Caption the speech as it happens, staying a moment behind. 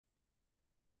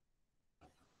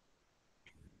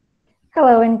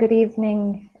Hello and good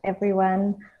evening,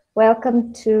 everyone.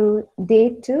 Welcome to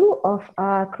day 2 of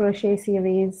our crochet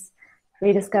series,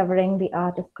 Rediscovering the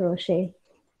Art of Crochet.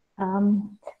 So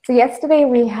yesterday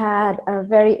we had a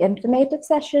very informative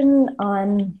session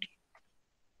on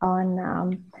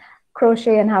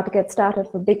crochet and how to get started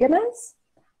for beginners.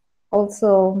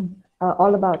 Also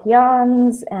all about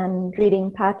yarns and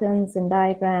reading patterns and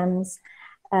diagrams,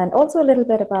 and also a little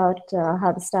bit about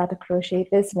how to start a crochet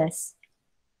business.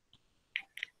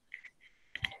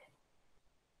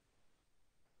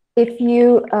 If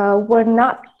you were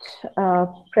not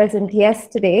present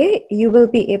yesterday, you will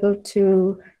be able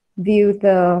to view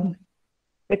the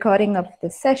recording of the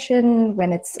session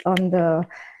when it's on the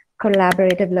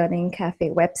Collaborative Learning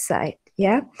Cafe website.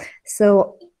 Yeah.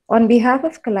 So on behalf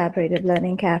of Collaborative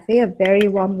Learning Cafe, a very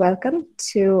warm welcome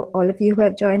to all of you who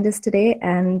have joined us today.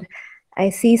 And I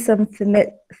see some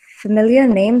familiar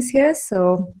names here.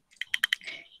 So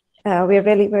we're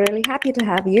really happy to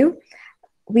have you.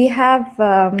 We have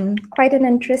quite an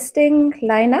interesting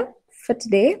lineup for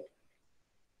today.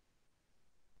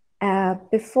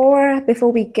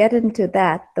 Before we get into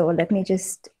that, though, let me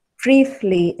just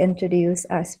briefly introduce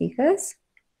our speakers.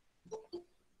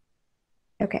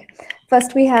 Okay,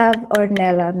 first we have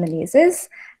Ornella Menezes.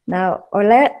 Now,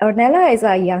 Ornella is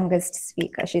our youngest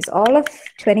speaker. She's all of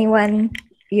 21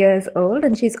 years old,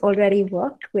 and she's already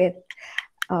worked with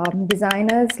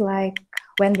designers like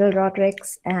Wendell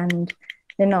Rodericks and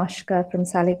Ninoshka from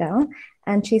Salidown,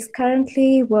 and she's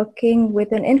currently working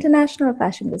with an international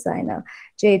fashion designer,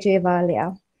 JJ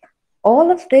Valia.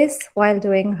 All of this while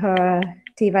doing her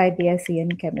TY BSc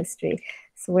in chemistry.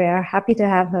 So we're happy to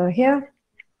have her here.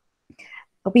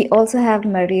 We also have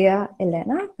Maria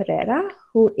Elena Pereira,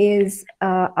 who is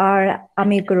our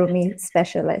amigurumi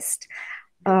specialist.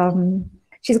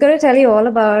 She's going to tell you all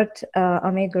about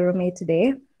amigurumi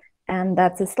today, and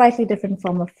that's a slightly different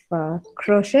form of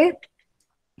crochet.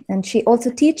 And she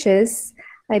also teaches,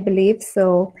 I believe,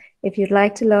 so if you'd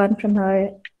like to learn from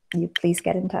her, you please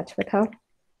get in touch with her.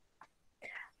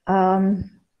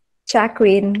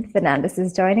 Jacqueline Fernandez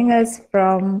is joining us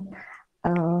from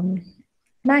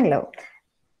Mangalore.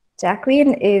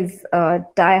 Jacqueline is a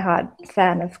diehard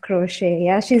fan of crochet.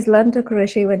 Yeah, she's learned to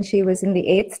crochet when she was in the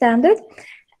 8th standard.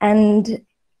 And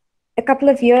a couple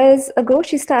of years ago,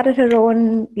 she started her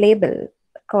own label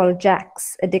called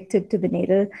Jax, Addicted to the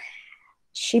Needle.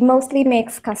 She mostly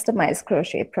makes customized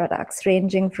crochet products,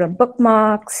 ranging from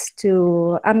bookmarks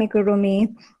to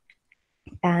amigurumi.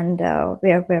 And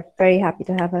we're very happy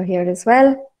to have her here as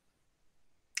well.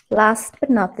 Last but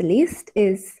not the least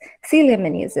is Celia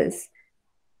Menezes.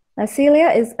 Now, Celia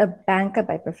is a banker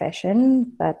by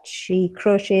profession, but she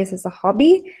crochets as a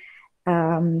hobby.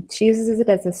 She uses it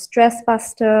as a stress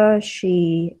buster.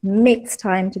 She makes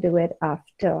time to do it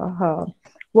after her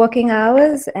working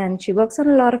hours, and she works on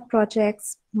a lot of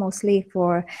projects, mostly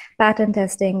for pattern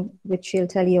testing, which she'll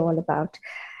tell you all about.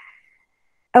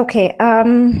 Okay,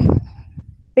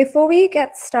 before we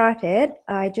get started,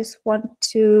 I just want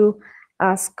to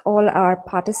ask all our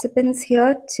participants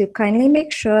here to kindly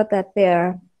make sure that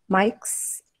their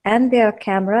mics and their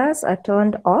cameras are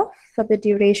turned off for the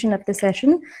duration of the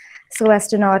session, so as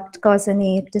to not cause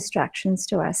any distractions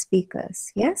to our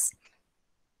speakers. Yes?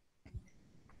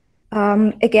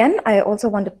 Again, I also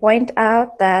want to point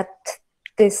out that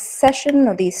this session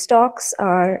or these talks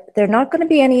they're not going to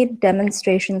be any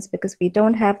demonstrations because we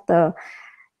don't have the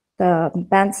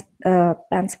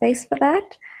band space for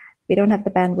that. We don't have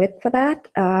the bandwidth for that.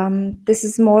 This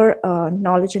is more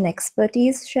knowledge and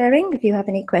expertise sharing. If you have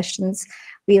any questions,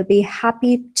 we'll be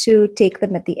happy to take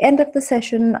them at the end of the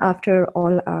session after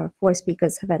all our 4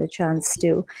 speakers have had a chance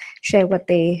to share what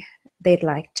they'd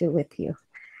like to with you.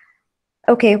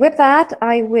 Okay, with that,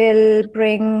 I will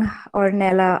bring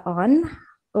Ornella on.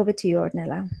 Over to you,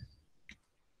 Ornella.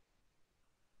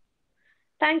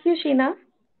 Thank you, Sheena.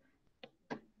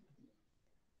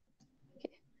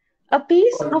 A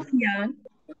piece of yarn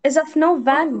is of no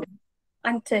value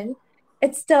until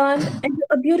it's turned into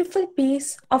a beautiful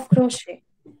piece of crochet.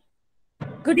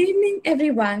 Good evening,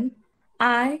 everyone.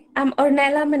 I am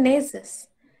Ornella Menezes,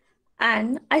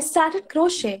 and I started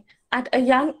crochet at a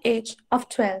young age of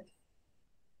 12.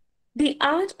 The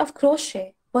art of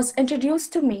crochet was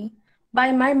introduced to me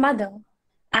by my mother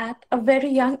at a very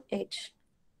young age.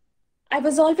 I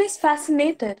was always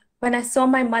fascinated when I saw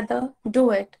my mother do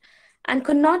it and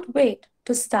could not wait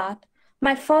to start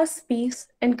my first piece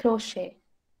in crochet.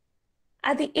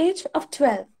 At the age of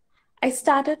 12, I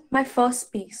started my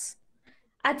first piece.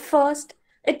 At first,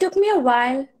 it took me a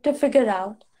while to figure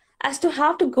out as to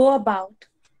how to go about,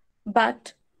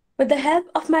 but with the help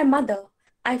of my mother,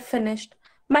 I finished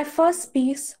my first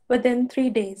piece within 3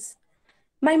 days.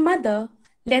 My mother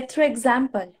led through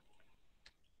example,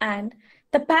 and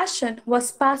the passion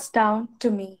was passed down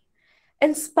to me.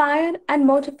 Inspired and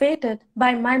motivated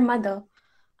by my mother,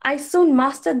 I soon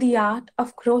mastered the art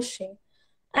of crochet,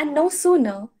 and no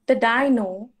sooner did I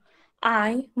know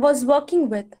I was working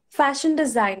with fashion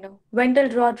designer Wendell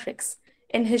Rodrigues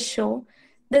in his show,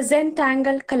 The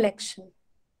Zentangle Collection.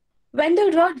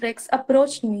 Wendell Rodrigues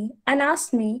approached me and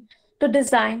asked me to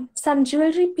design some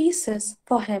jewelry pieces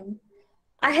for him.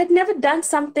 I had never done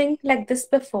something like this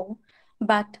before,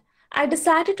 but I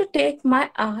decided to take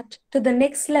my art to the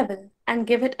next level and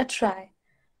give it a try.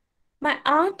 My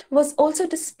art was also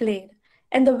displayed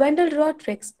in the Wendell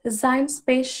Rodrigues Design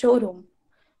Space showroom,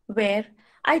 where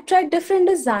I tried different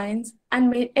designs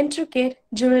and made intricate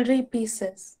jewelry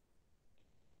pieces.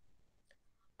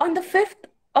 On the 5th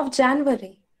of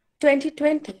January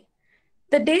 2020,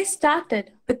 the day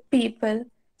started with people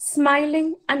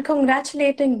smiling and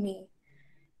congratulating me.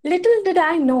 Little did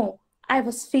I know I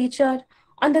was featured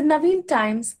on the Naveen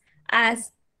Times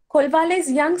as Kolwale's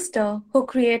youngster who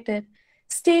created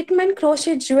statement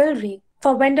crochet jewelry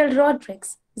for Wendell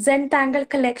Rodrigues' Zentangle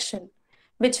collection,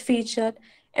 which featured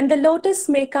in the Lotus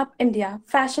Makeup India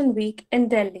Fashion Week in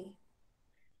Delhi.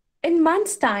 In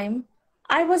months' time,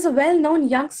 I was a well known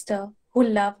youngster who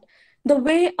loved the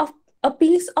way of a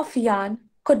piece of yarn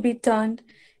could be turned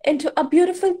into a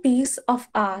beautiful piece of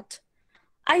art.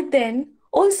 I then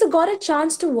also got a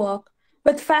chance to work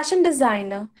with fashion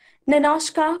designer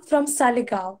Nenoshka from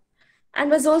Saligao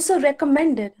and was also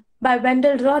recommended by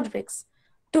Wendell Rodrigues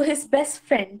to his best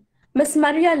friend, Miss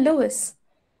Maria Lewis,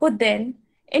 who then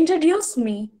introduced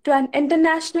me to an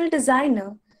international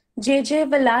designer, JJ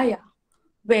Valaya,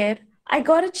 where I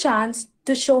got a chance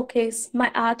to showcase my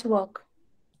artwork.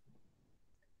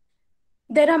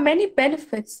 There are many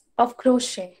benefits of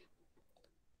crochet.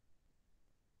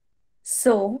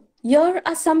 So, here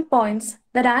are some points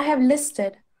that I have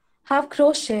listed how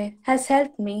crochet has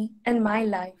helped me in my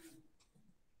life.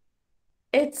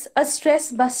 It's a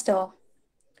stress buster.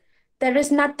 There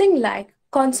is nothing like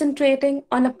concentrating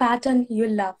on a pattern you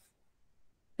love.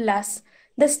 Plus,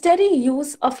 the steady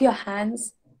use of your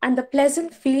hands and the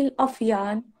pleasant feel of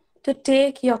yarn to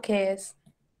take your cares.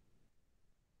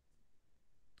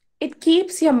 It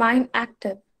keeps your mind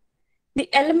active. The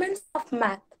elements of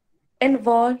math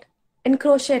involved in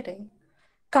crocheting,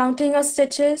 counting of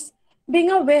stitches, being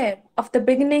aware of the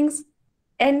beginnings,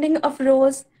 ending of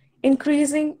rows,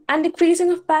 increasing and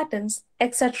decreasing of patterns,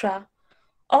 etc.,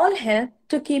 all help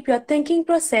to keep your thinking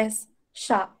process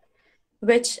sharp,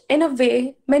 which in a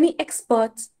way many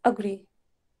experts agree.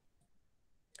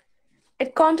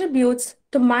 It contributes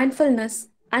to mindfulness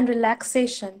and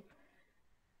relaxation.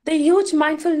 The huge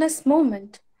mindfulness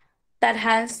movement that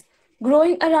has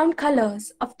growing around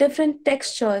colors of different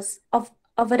textures of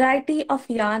a variety of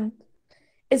yarn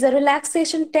is a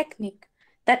relaxation technique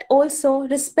that also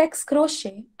respects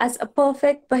crochet as a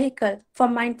perfect vehicle for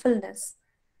mindfulness.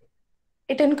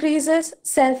 It increases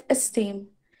self esteem.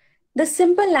 The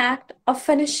simple act of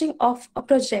finishing off a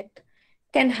project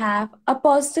can have a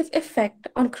positive effect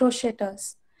on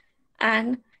crocheters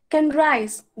and can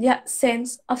raise their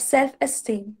sense of self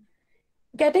esteem.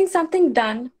 Getting something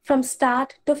done from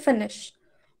start to finish,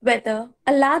 whether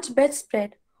a large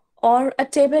bedspread or a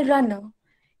table runner,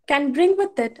 can bring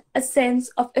with it a sense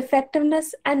of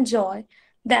effectiveness and joy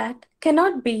that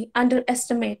cannot be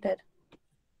underestimated.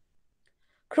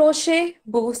 Crochet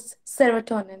boosts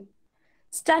serotonin.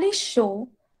 Studies show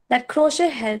that crochet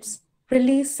helps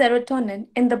release serotonin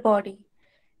in the body,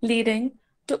 leading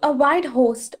to a wide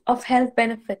host of health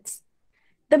benefits.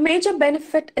 The major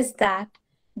benefit is that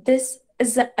this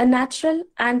is a natural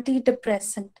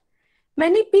antidepressant.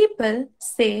 Many people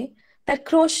say that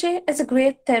crochet is a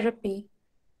great therapy.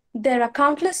 There are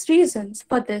countless reasons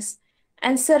for this,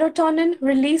 and serotonin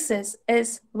releases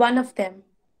is one of them.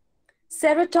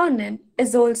 Serotonin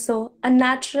is also a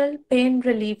natural pain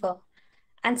reliever,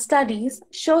 and studies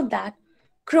show that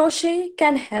crochet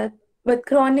can help with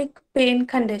chronic pain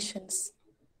conditions.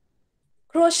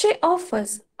 Crochet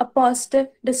offers a positive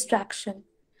distraction.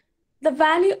 The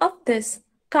value of this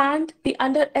can't be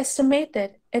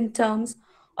underestimated in terms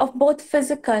of both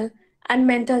physical and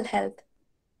mental health.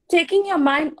 Taking your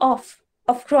mind off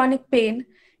of chronic pain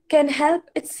can help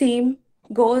it seem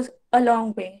goes a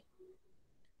long way.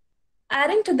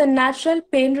 Adding to the natural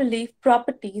pain relief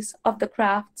properties of the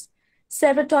crafts,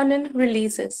 serotonin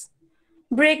releases,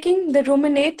 breaking the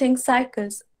ruminating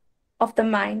cycles of the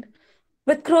mind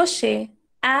with crochet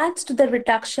adds to the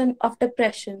reduction of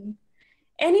depression.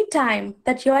 Any time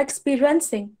that you're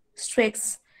experiencing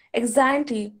stress,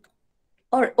 anxiety,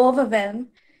 or overwhelm,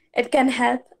 it can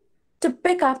help to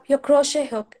pick up your crochet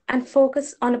hook and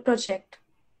focus on a project.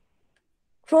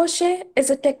 Crochet is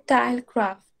a tactile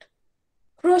craft.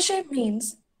 Crochet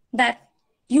means that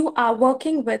you are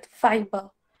working with fiber,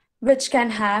 which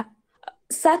can have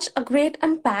such a great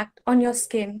impact on your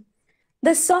skin.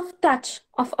 The soft touch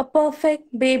of a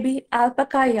perfect baby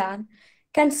alpaca yarn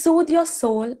can soothe your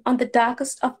soul on the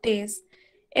darkest of days,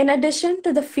 in addition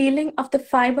to the feeling of the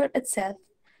fiber itself.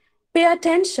 Pay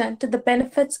attention to the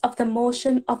benefits of the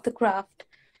motion of the craft.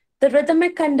 The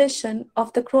rhythmic condition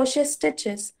of the crochet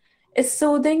stitches is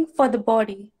soothing for the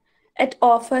body. It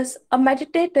offers a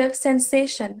meditative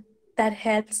sensation that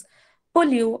helps pull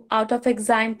you out of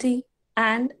anxiety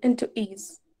and into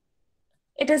ease.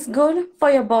 It is good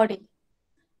for your body.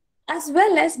 As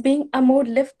well as being a mood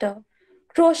lifter,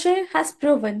 crochet has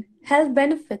proven health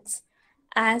benefits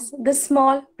as the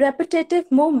small repetitive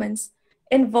movements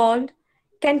involved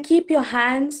can keep your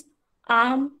hands,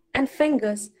 arm, and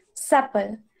fingers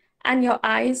supple and your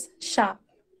eyes sharp.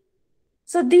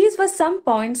 So these were some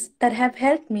points that have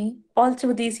helped me all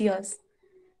through these years.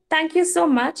 Thank you so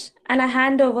much, and I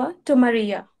hand over to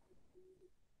Maria.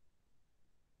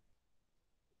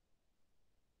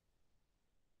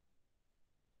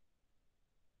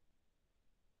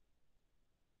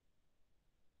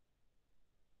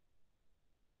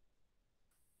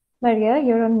 Maria,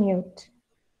 you're on mute.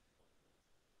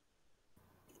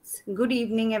 Good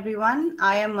evening, everyone.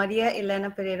 I am Maria Elena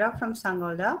Pereira from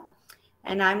Sangola,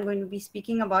 and I'm going to be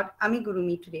speaking about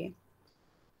amigurumi today.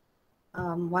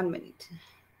 1 minute.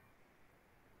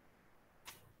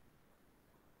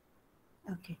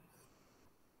 Okay.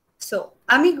 So,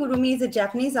 amigurumi is a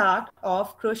Japanese art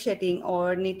of crocheting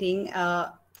or knitting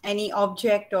any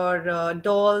object or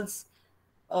dolls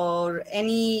or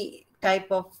any type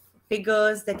of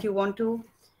figures that you want to.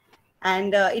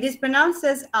 And it is pronounced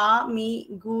as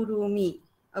amigurumi,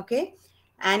 okay?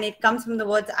 And it comes from the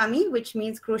words ami, which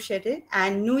means crocheted,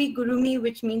 and nuigurumi,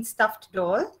 which means stuffed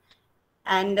doll.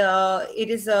 And it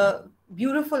is a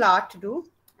beautiful art to do.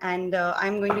 And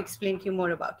I'm going to explain to you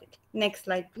more about it. Next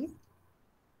slide, please.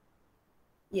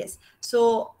 Yes.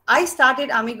 So I started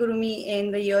amigurumi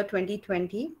in the year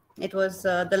 2020. It was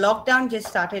the lockdown just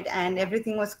started and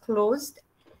everything was closed.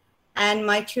 And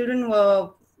my children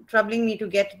were troubling me to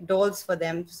get dolls for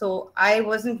them. So I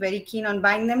wasn't very keen on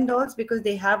buying them dolls because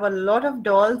they have a lot of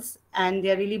dolls and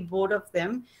they're really bored of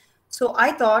them. So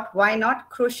I thought, why not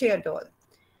crochet a doll?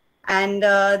 And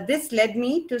this led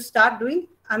me to start doing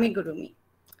amigurumi.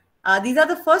 These are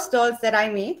the first dolls that I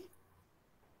made.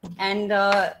 And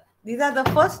these are the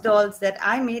first dolls that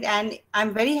I made, and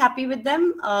I'm very happy with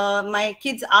them. My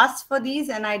kids asked for these,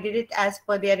 and I did it as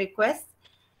per their request.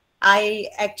 I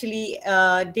actually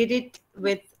did it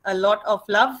with a lot of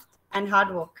love and hard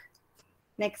work.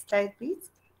 Next slide, please.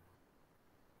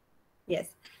 Yes.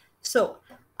 So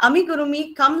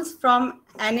amigurumi comes from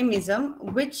animism,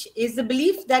 which is the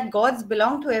belief that gods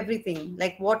belong to everything,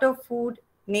 like water, food,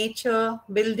 nature,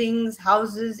 buildings,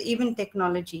 houses, even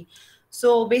technology.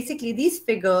 So basically these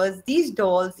figures, these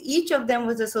dolls, each of them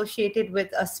was associated with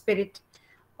a spirit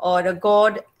or a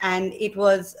god, and it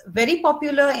was very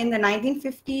popular in the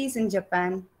 1950s in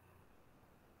Japan.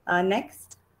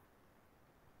 Next.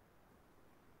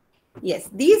 Yes,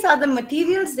 these are the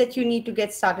materials that you need to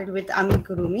get started with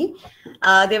amigurumi.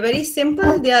 They're very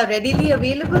simple, they are readily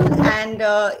available, and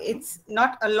it's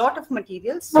not a lot of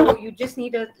materials. So you just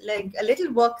need a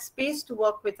little workspace to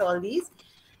work with all these.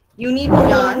 You need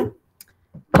yarn.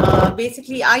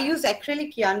 Basically, I use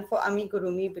acrylic yarn for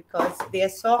amigurumi because they are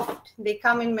soft. They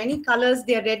come in many colors.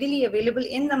 They are readily available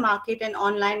in the market and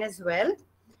online as well.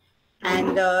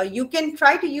 And you can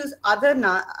try to use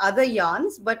other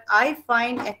yarns, but I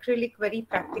find acrylic very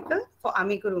practical for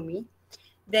amigurumi.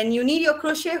 Then you need your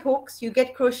crochet hooks. You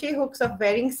get crochet hooks of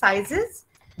varying sizes.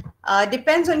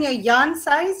 Depends on your yarn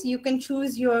size. You can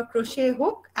choose your crochet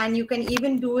hook, and you can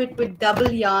even do it with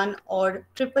double yarn or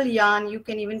triple yarn. You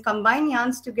can even combine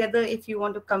yarns together if you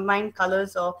want to combine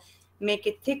colors or make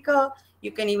it thicker.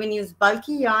 You can even use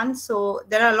bulky yarn. So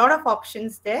there are a lot of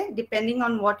options there depending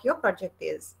on what your project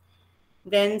is.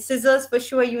 Then scissors, for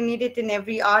sure, you need it in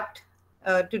every art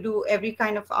to do every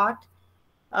kind of art.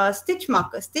 Stitch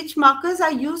markers. Stitch markers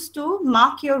are used to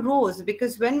mark your rows,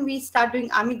 because when we start doing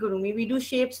amigurumi, we do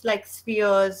shapes like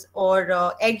spheres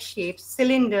or egg shapes,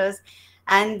 cylinders,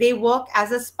 and they work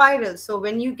as a spiral. So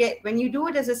when you do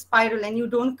it as a spiral and you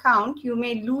don't count, you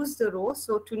may lose the row.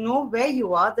 So to know where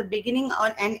you are, the beginning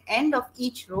and end of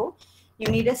each row, you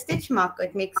need a stitch marker.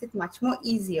 It makes it much more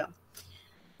easier.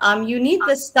 You need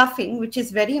the stuffing, which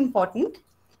is very important.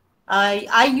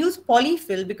 I use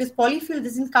polyfill because polyfill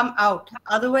doesn't come out.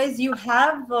 Otherwise, you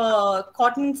have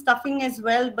cotton stuffing as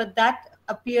well, but that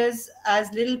appears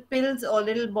as little pills or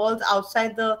little balls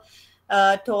outside the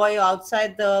toy or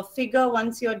outside the figure.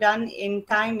 Once you're done in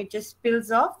time, it just spills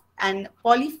off. And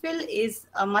polyfill is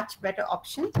a much better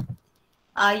option.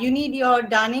 You need your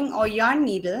darning or yarn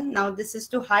needle. Now, this is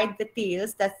to hide the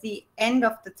tails. That's the end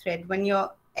of the thread. When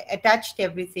you're attached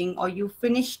everything or you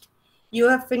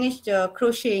have finished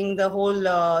crocheting the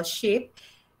whole shape,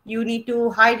 you need to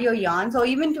hide your yarns or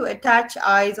even to attach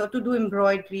eyes or to do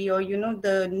embroidery, or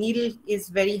the needle is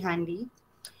very handy.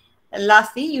 And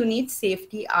lastly, you need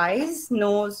safety eyes,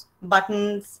 nose,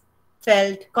 buttons,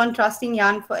 felt, contrasting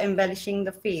yarn for embellishing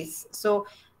the face. So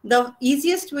the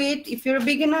easiest way, if you're a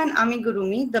beginner in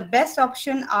amigurumi, the best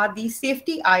option are the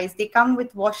safety eyes. They come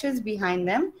with washers behind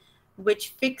them,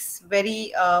 which fix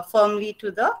very firmly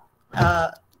to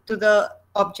the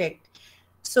object.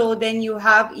 So then you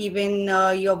have even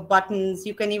your buttons.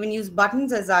 You can even use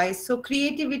buttons as eyes. So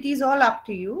creativity is all up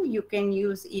to you. You can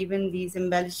use even these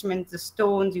embellishments, the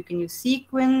stones. You can use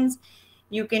sequins.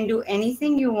 You can do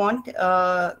anything you want.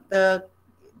 The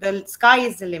sky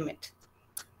is the limit.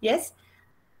 Yes.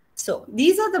 So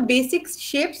these are the basic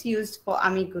shapes used for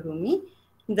amigurumi.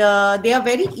 They are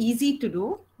very easy to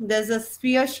do. There's a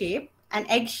sphere shape, an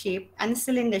egg shape, and a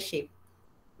cylinder shape.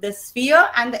 The sphere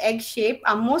and the egg shape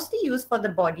are mostly used for the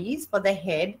bodies, for the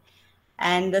head,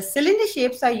 and the cylinder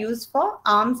shapes are used for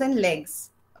arms and legs.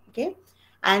 Okay,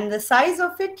 and the size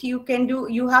of it,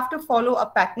 you have to follow a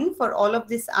pattern for all of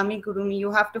this amigurumi.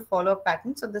 You have to follow a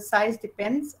pattern, so the size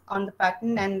depends on the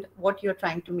pattern and what you're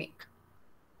trying to make.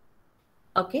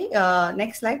 Okay,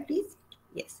 next slide, please.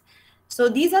 Yes. So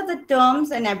these are the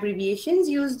terms and abbreviations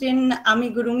used in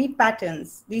amigurumi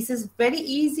patterns. This is very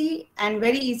easy and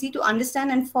very easy to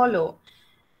understand and follow.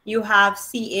 You have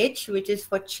CH, which is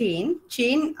for chain.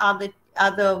 Chain are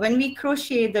the when we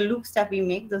crochet the loops that we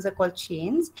make, those are called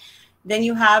chains. Then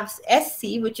you have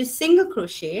SC, which is single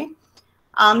crochet.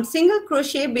 Single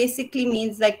crochet basically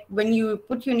means like when you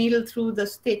put your needle through the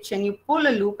stitch and you pull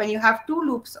a loop and you have two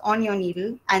loops on your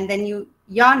needle, and then you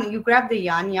grab the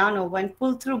yarn over and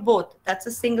pull through both. That's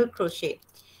a single crochet.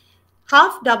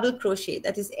 Half double crochet,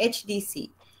 that is HDC.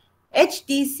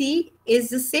 HDC is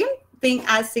the same thing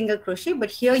as single crochet, but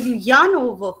here you yarn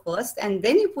over first and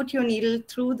then you put your needle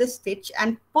through the stitch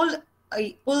and pull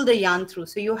the yarn through.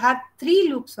 So you have 3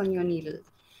 loops on your needle,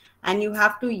 and you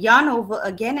have to yarn over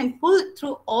again and pull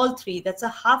through all 3. That's a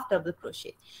half double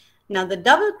crochet. Now the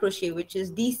double crochet, which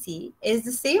is DC, is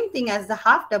the same thing as the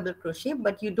half double crochet,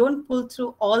 but you don't pull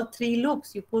through all 3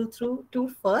 loops. You pull through 2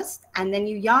 first, and then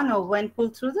you yarn over and pull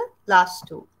through the last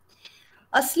 2.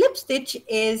 A slip stitch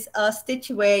is a stitch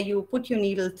where you put your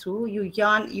needle through, you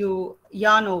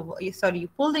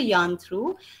pull the yarn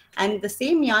through, and the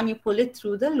same yarn you pull it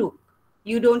through the loop.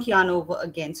 You don't yarn over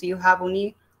again, so you have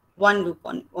only 1 loop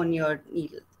on your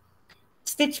needle.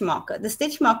 Stitch marker. The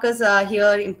stitch markers are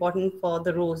here important for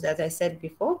the rows, as I said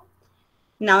before.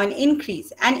 Now an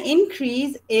increase. An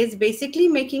increase is basically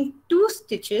making 2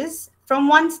 stitches from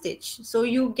 1 stitch. So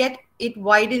you get it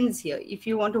widens here. If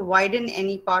you want to widen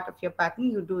any part of your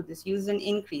pattern, you do this. Use an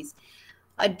increase.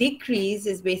 A decrease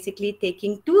is basically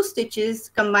taking 2 stitches,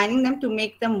 combining them to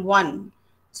make them 1.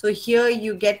 So here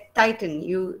you get tighten.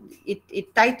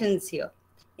 It tightens here.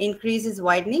 Increase is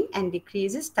widening and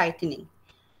decrease is tightening.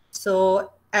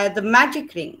 So the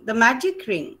magic ring. The magic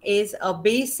ring is a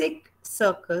basic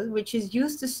circle which is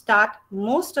used to start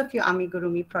most of your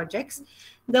amigurumi projects.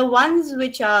 The ones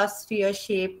which are sphere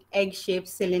shape, egg shape,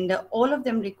 cylinder, all of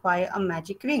them require a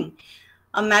magic ring.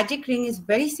 A magic ring is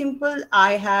very simple.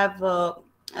 I have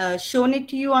shown it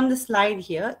to you on the slide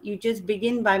here. You just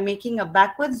begin by making a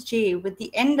backwards J with the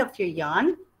end of your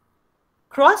yarn,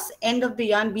 cross end of the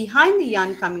yarn behind the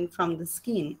yarn coming from the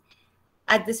skein.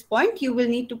 At this point, you will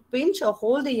need to pinch or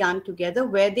hold the yarn together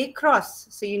where they cross.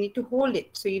 So you need to hold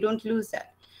it so you don't lose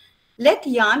that. Let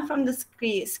yarn from the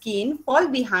skein fall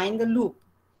behind the loop.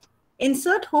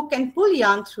 Insert hook and pull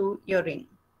yarn through your ring.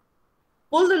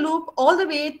 Pull the loop all the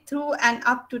way through and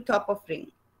up to top of ring.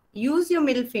 Use your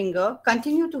middle finger,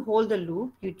 continue to hold the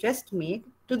loop you just made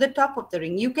to the top of the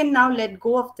ring. You can now let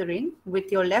go of the ring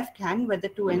with your left hand where the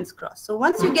 2 ends cross. So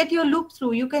once you get your loop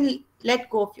through, you can let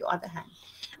go of your other hand.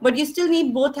 But you still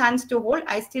need both hands to hold.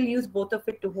 I still use both of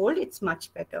it to hold. It's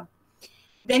much better.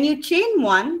 Then you chain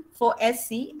 1 for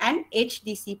SC and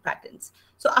HDC patterns.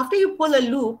 So after you pull a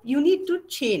loop, you need to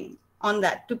chain on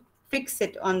that to fix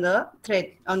it on the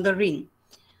thread, on the ring.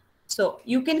 So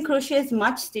you can crochet as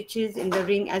much stitches in the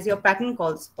ring as your pattern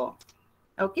calls for.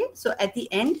 Okay, so at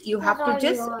the end you have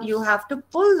to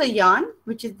pull the yarn,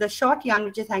 which is the short yarn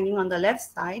which is hanging on the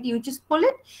left side. You just pull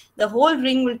it, the whole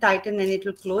ring will tighten and it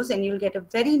will close, and you'll get a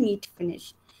very neat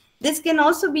finish. This can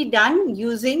also be done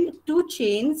using 2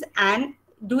 chains and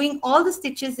doing all the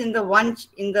stitches in the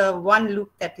one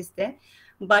loop that is there.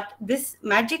 But this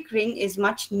magic ring is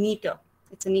much neater.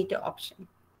 It's a neater option.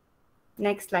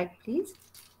 Next slide, please.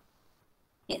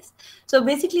 Yes. So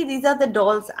basically, these are the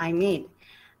dolls I made.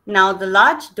 Now, the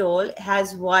large doll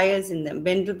has wires in them,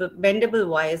 bendable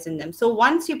wires in them. So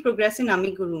once you progress in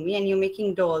amigurumi and you're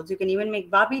making dolls, you can even make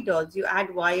Barbie dolls. You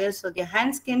add wires so their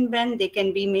hands can bend. They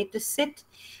can be made to sit.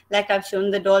 Like I've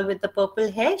shown the doll with the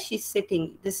purple hair, she's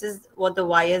sitting. This is what the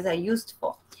wires are used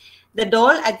for. The doll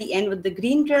at the end with the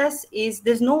green dress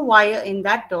there's no wire in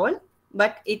that doll,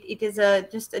 but it is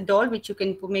just a doll which you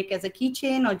can make as a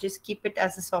keychain or just keep it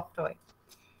as a soft toy.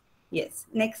 Yes.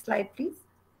 Next slide, please.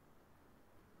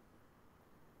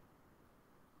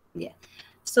 Yeah.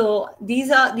 So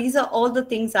these are all the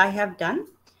things I have done.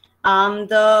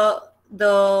 The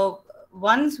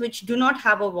ones which do not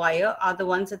have a wire are the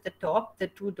ones at the top, the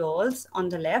 2 dolls on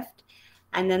the left,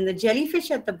 and then the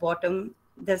jellyfish at the bottom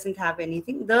doesn't have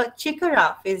anything. The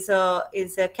chikaraf is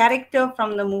a character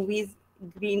from the movies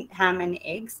Green Ham and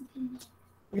Eggs.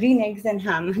 Green eggs and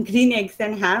ham, green eggs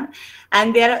and ham,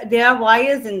 and there are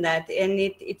wires in that, and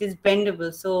it is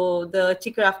bendable. So the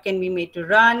chikaraf can be made to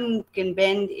run, can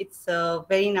bend. It's a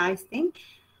very nice thing.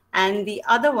 And the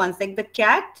other ones, like the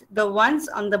cat, the ones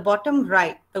on the bottom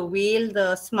right, the whale,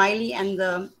 the smiley, and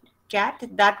the cat,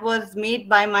 that was made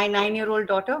by my 9-year-old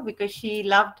daughter because she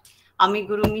loved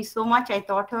amigurumi so much. I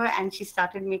taught her, and she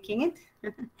started making it.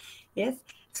 Yes.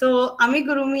 So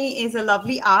amigurumi is a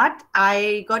lovely art.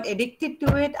 I got addicted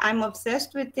to it. I'm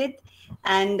obsessed with it,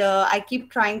 and I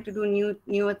keep trying to do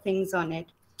newer things on it.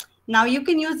 Now you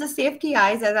can use the safety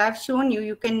eyes, as I've shown you.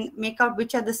 You can make out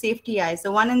which are the safety eyes.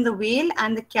 The one in the whale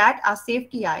and the cat are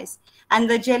safety eyes, and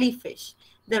the jellyfish.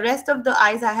 The rest of the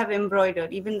eyes I have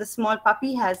embroidered. Even the small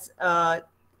puppy has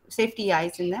safety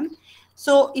eyes in them.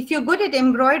 So if you're good at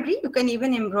embroidery, you can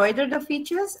even embroider the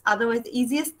features. Otherwise, the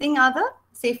easiest thing are the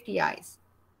safety eyes.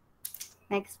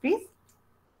 Next, please.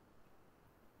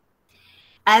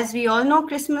 As we all know,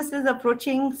 Christmas is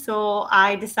approaching, so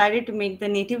I decided to make the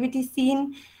nativity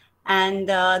scene. And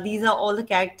these are all the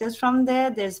characters from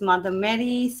there. There's Mother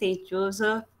Mary, Saint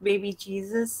Joseph, baby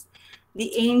Jesus,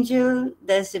 the angel,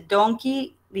 there's the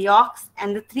donkey, the ox,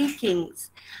 and the 3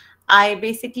 kings. I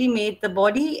basically made the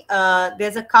body.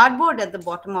 There's a cardboard at the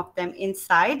bottom of them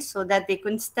inside so that they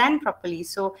couldn't stand properly.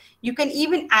 So you can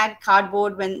even add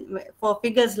cardboard for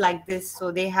figures like this.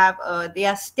 So they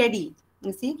are steady,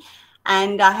 you see.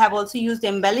 And I have also used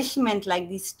embellishment like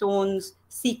these stones,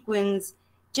 sequins,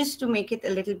 just to make it a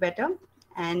little better.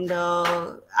 And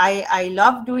I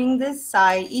love doing this.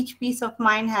 Each piece of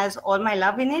mine has all my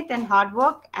love in it and hard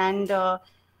work. And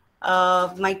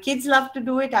my kids love to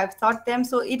do it. I've taught them.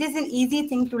 So it is an easy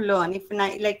thing to learn. If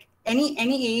like any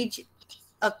age,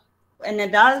 an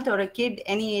adult or a kid,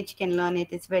 any age can learn it.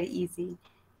 It's very easy.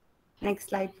 Next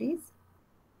slide, please.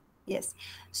 Yes.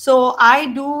 So I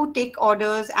do take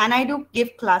orders and I do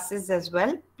give classes as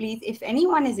well. Please, if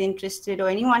anyone is interested or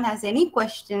anyone has any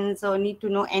questions or need to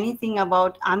know anything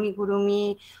about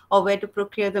amigurumi or where to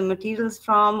procure the materials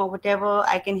from or whatever,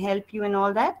 I can help you and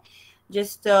all that.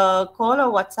 Just call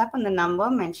or WhatsApp on the number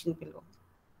mentioned below.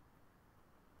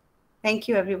 Thank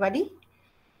you, everybody.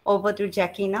 Over to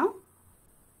Jackie now.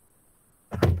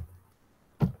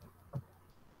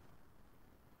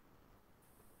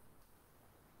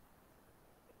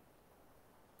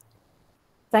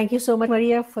 Thank you so much,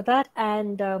 Maria, for that.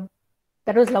 And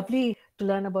that was lovely to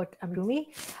learn about amigurumi.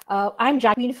 I'm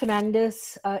Jacqueline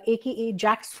Fernandez, aka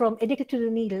Jax from Addicted to the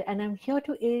Needle, and I'm here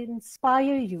to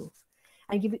inspire you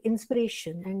and give you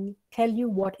inspiration and tell you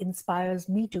what inspires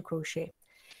me to crochet.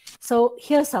 So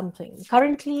here's something.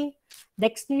 Currently,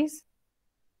 next please.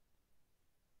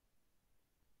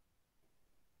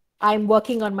 I'm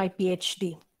working on my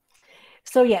PhD.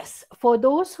 So yes, for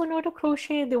those who know to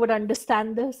crochet, they would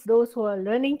understand this. Those who are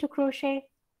learning to crochet,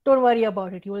 don't worry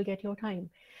about it. You will get your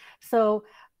time. So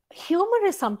humor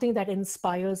is something that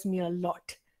inspires me a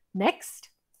lot. Next,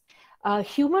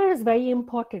 humor is very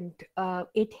important.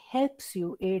 It helps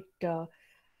you. It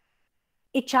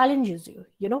challenges you.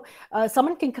 You know,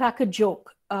 someone can crack a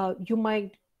joke. You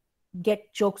might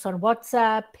get jokes on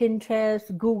WhatsApp,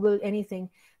 Pinterest, Google, anything.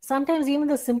 Sometimes even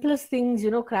the simplest things,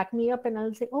 crack me up and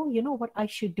I'll say, oh, you know what, I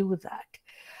should do that.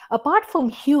 Apart from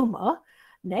humor,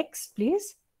 next,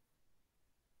 please.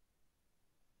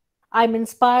 I'm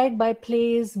inspired by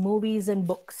plays, movies, and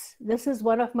books. This is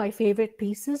one of my favorite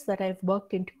pieces that I've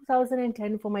worked in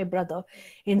 2010 for my brother,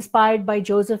 inspired by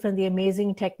Joseph and the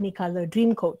Amazing Technicolor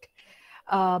Dreamcoat.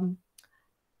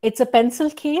 It's a pencil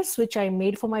case which I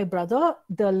made for my brother.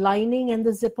 The lining and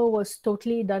the zipper was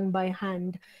totally done by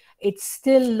hand. It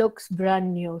still looks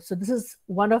brand new. So this is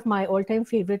one of my all-time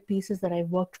favorite pieces that I've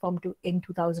worked from in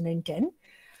 2010.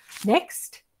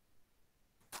 Next.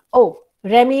 Oh,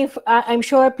 Remy, I'm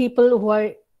sure people who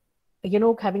are,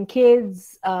 having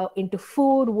kids into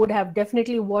food would have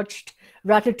definitely watched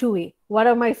Ratatouille, one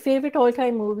of my favorite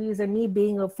all-time movies, and me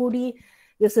being a foodie,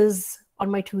 this is on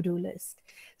my to-do list.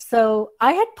 So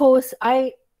it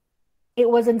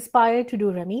was inspired to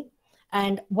do Remy.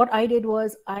 And what I did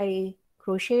was I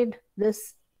crocheted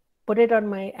this,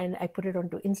 and I put it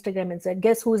onto Instagram and said,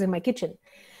 guess who's in my kitchen?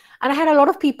 And I had a lot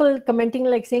of people commenting,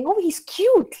 like saying, oh, he's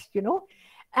cute,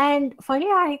 And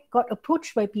finally, I got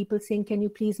approached by people saying, can you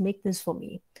please make this for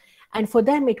me? And for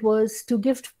them, it was to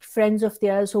gift friends of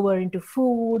theirs who were into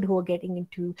food, who were getting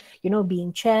into,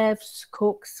 being chefs,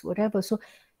 cooks, whatever. So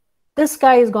this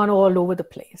guy has gone all over the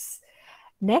place.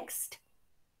 Next.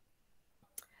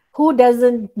 Who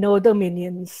doesn't know the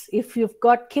Minions? If you've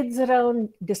got kids around,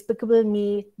 Despicable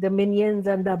Me, the Minions,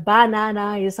 and the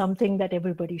banana is something that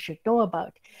everybody should know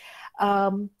about.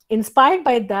 Inspired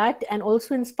by that, and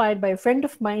also inspired by a friend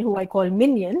of mine who I call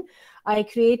Minion, I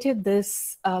created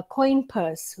this coin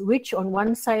purse, which on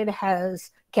one side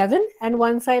has Kevin and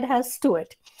one side has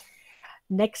Stuart.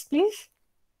 Next, please.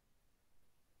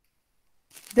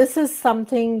 This is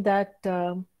something that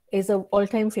is an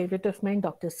all-time favorite of mine,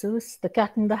 Dr. Seuss, The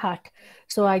Cat in the Hat.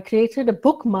 So I created a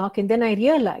bookmark, and then I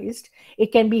realized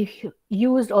it can be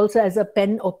used also as a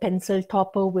pen or pencil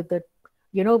topper with the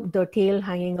the tail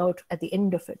hanging out at the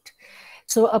end of it.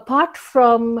 So apart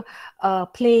from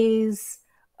plays,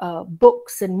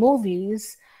 books, and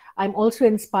movies, I'm also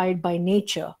inspired by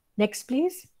nature. Next,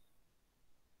 please.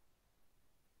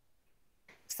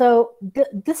 So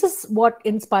this is what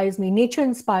inspires me. Nature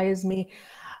inspires me.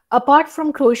 Apart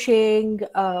from crocheting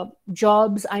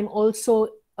jobs, I'm also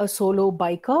a solo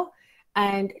biker.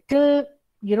 And till,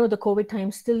 the COVID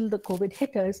times, till the COVID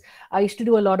hit us, I used to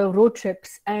do a lot of road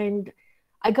trips. And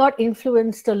I got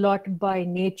influenced a lot by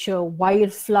nature,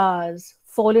 wildflowers,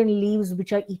 fallen leaves,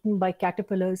 which are eaten by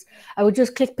caterpillars. I would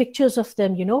just click pictures of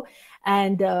them,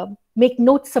 and make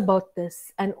notes about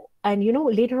this. And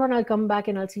later on I'll come back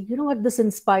and I'll say, what, this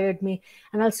inspired me,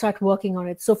 and I'll start working on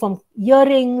it. So from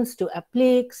earrings to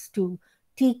appliques to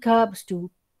teacups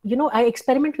to, I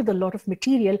experiment with a lot of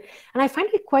material, and I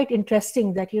find it quite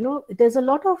interesting that, there's a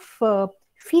lot of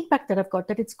feedback that I've got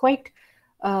that it's quite,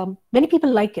 many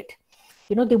people like it.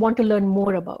 They want to learn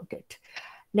more about it.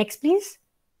 Next, please.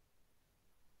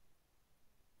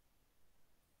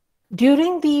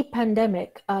 During the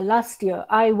pandemic last year,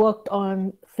 I worked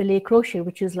on filet crochet,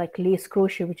 which is like lace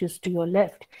crochet, which is to your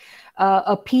left.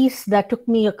 A piece that took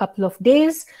me a couple of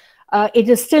days. It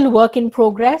is still work in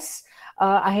progress.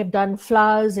 I have done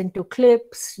flowers into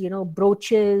clips,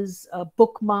 brooches,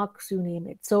 bookmarks, you name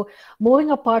it. So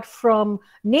moving apart from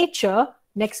nature,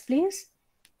 next, please.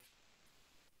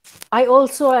 I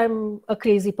also am a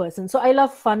crazy person. So I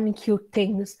love fun, cute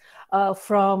things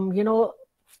from,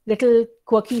 little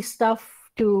quirky stuff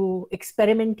to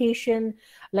experimentation,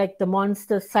 like the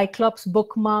Monster Cyclops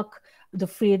bookmark, the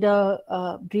Frida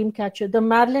Dreamcatcher. The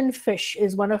Marilyn fish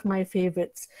is one of my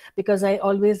favorites because I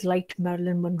always liked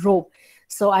Marilyn Monroe.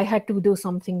 So I had to do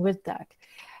something with that.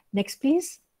 Next,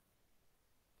 please.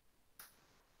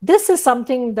 This is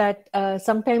something that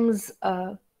sometimes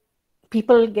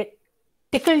people get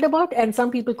tickled about, and some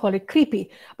people call it creepy,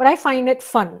 but I find it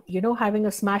fun, having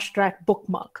a smash track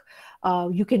bookmark.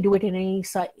 You can do it in any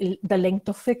the length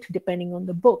of it, depending on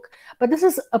the book. But this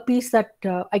is a piece that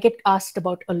I get asked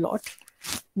about a lot.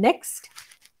 Next.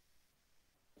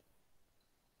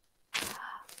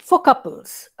 For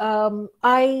couples,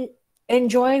 I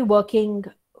enjoy working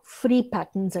free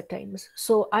patterns at times.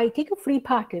 So I take a free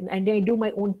pattern and I do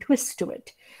my own twist to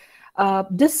it.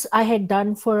 This I had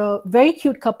done for a very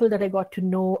cute couple that I got to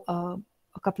know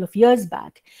a couple of years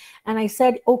back. And I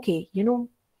said, okay,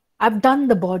 I've done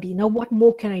the body. Now, what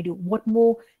more can I do? What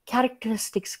more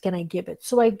characteristics can I give it?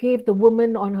 So I gave the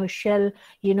woman on her shell,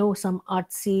 some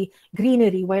artsy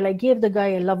greenery, while I gave the guy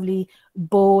a lovely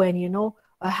bow and,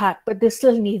 a hat, but they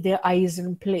still need their eyes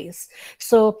in place.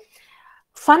 So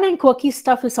fun and quirky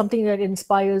stuff is something that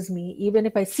inspires me. Even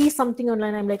if I see something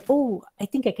online, I'm like, oh, I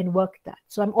think I can work that.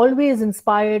 So I'm always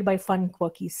inspired by fun,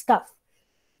 quirky stuff.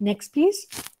 Next, please.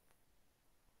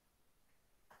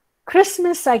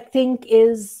 Christmas, I think,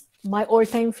 is my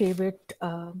all-time favorite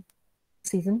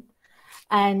season.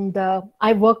 And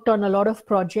I worked on a lot of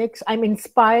projects. I'm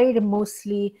inspired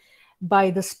mostly by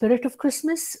the spirit of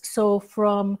Christmas. So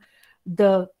from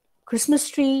the Christmas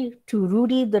tree to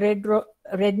Rudy, the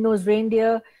red-nosed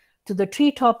reindeer, to the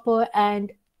tree topper.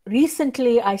 And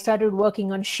recently I started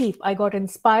working on sheep. I got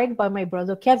inspired by my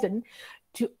brother Kevin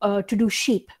to do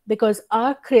sheep, because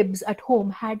our cribs at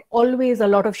home had always a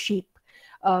lot of sheep,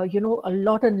 a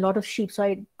lot of sheep. So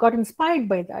I got inspired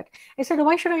by that. I said,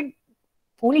 why should I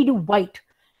only do white?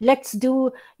 Let's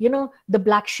do, the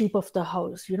black sheep of the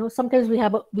house. Sometimes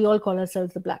we all call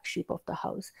ourselves the black sheep of the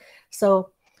house.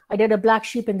 So I did a black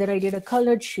sheep, and then I did a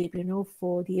colored sheep,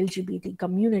 for the LGBT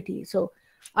community. So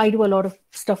I do a lot of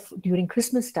stuff during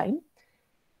Christmas time.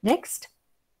 Next.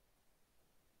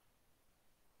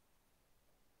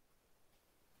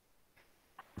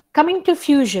 Coming to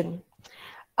fusion.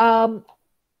 I'm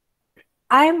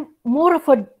more of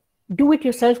a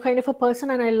do-it-yourself kind of a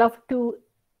person, and I love to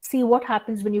see what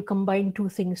happens when you combine two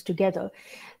things together.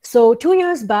 So 2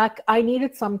 years back, I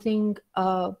needed something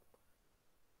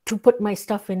to put my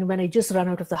stuff in when I just run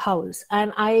out of the house.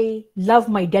 And I love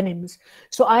my denims.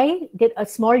 So I did a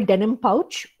small denim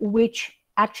pouch, which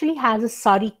actually has a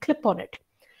sari clip on it.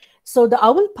 So the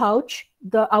owl pouch,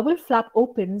 the owl flap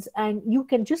opens, and you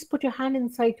can just put your hand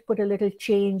inside to put a little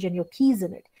change and your keys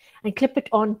in it, and clip it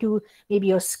onto maybe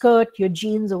your skirt, your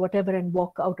jeans, or whatever, and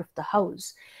walk out of the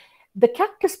house. The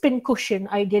cactus pin cushion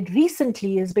I did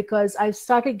recently is because I've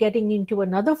started getting into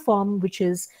another form, which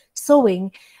is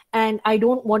sewing, and I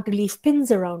don't want to leave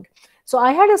pins around. So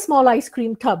I had a small ice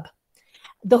cream tub.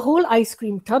 The whole ice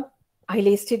cream tub, I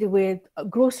laced it with a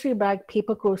grocery bag,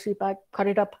 paper grocery bag, cut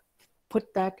it up,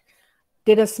 put that,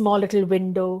 did a small little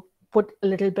window, put a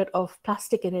little bit of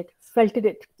plastic in it, felted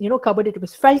it, covered it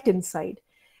with felt inside,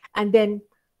 and then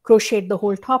crocheted the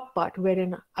whole top part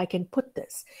wherein I can put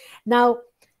this. Now,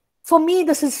 for me,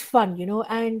 this is fun,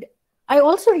 and I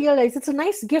also realize it's a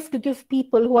nice gift to give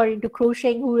people who are into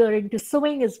crocheting, who are into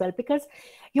sewing as well, because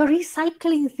you're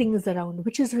recycling things around,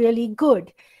 which is really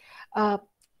good.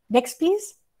 Next,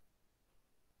 please.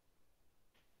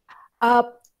 I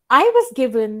was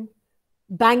given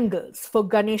bangles for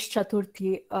Ganesh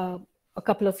Chaturthi a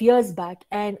couple of years back,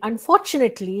 and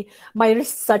unfortunately my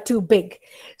wrists are too big.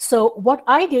 So what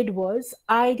I did was,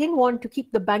 I didn't want to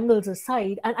keep the bangles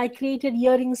aside, and I created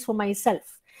earrings for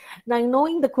myself. Now,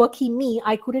 knowing the quirky me,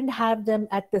 I couldn't have them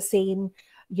at the same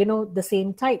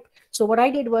type. So what I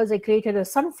did was, I created a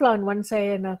sunflower on one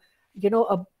side and a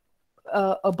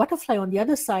butterfly on the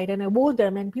other side, and I wore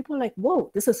them, and people were like,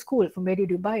 whoa, this is cool, from where did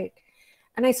you buy it?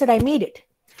 And I said, I made it.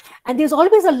 And there's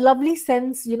always a lovely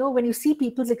sense, when you see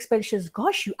people's expressions,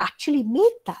 gosh, you actually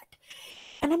made that.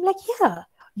 And I'm like, yeah,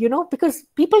 because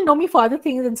people know me for other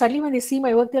things, and suddenly when they see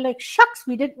my work, they're like, shucks,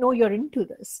 we didn't know you're into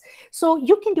this. So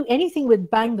you can do anything with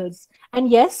bangles.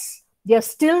 And yes, they're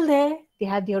still there. They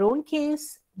have their own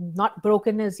case, not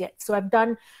broken as yet. So I've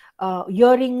done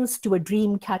earrings to a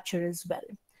dream catcher as well.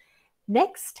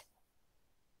 Next.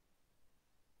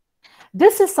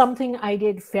 This is something I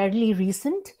did fairly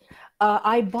recent.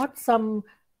 I bought some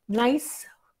nice,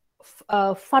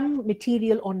 fun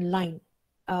material online.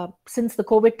 Since the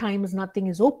COVID times, nothing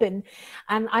is open.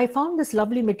 And I found this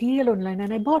lovely material online,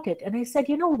 and I bought it. And I said,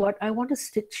 you know what? I want to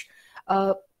stitch,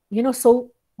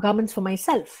 sew garments for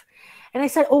myself. And I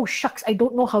said, oh, shucks, I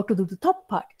don't know how to do the top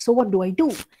part. So what do I do?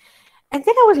 And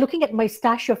then I was looking at my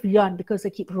stash of yarn, because I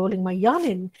keep rolling my yarn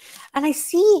in. And I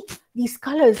see these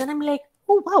colors, and I'm like,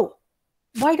 oh, wow.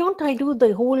 Why don't I do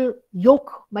the whole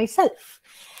yoke myself?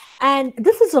 And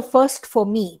this is a first for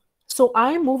me. So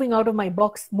I'm moving out of my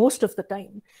box most of the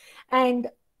time. And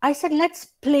I said, let's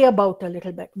play about a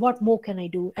little bit. What more can I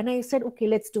do? And I said, okay,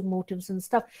 let's do motifs and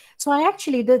stuff. So I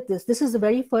actually did this. This is the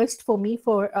very first for me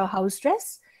for a house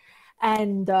dress.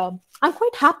 And I'm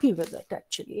quite happy with it,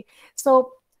 actually.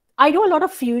 So I do a lot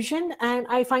of fusion, and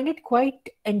I find it quite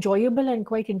enjoyable and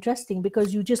quite interesting,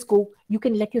 because you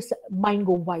can let your mind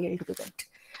go wild with it.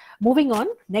 Moving on,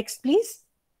 next, please.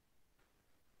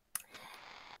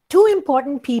 Two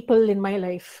important people in my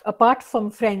life, apart from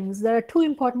friends, there are two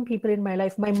important people in my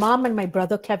life, my mom and my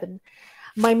brother Kevin.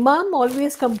 My mom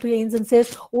always complains and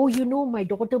says, oh, my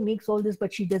daughter makes all this,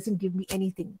 but she doesn't give me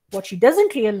anything. What she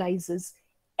doesn't realize is,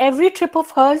 every trip of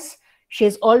hers, she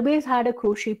has always had a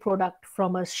crochet product,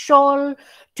 from a shawl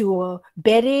to a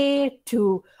beret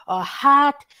to a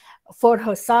hat. For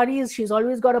her saris, she's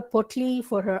always got a potli.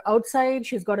 For her outside,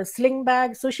 she's got a sling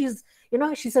bag. So she's,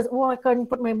 she says, oh, I can't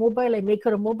put my mobile. I make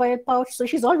her a mobile pouch. So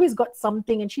she's always got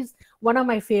something, and she's one of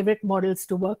my favorite models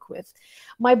to work with.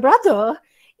 My brother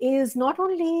is not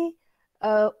only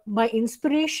my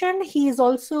inspiration, he is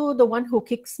also the one who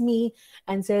kicks me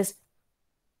and says,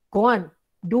 go on,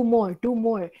 do more, do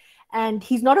more. And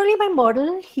he's not only my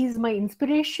model, he's my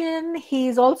inspiration.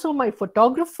 He's also my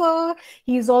photographer.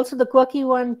 He's also the quirky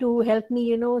one to help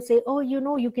me, say, oh,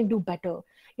 you can do better.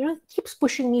 Keeps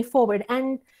pushing me forward.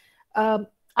 And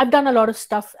I've done a lot of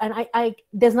stuff, and I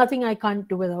there's nothing I can't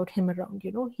do without him around.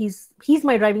 He's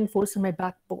my driving force and my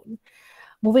backbone.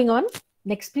 Moving on.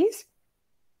 Next, please.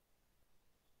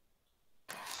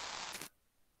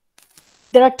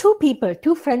 There are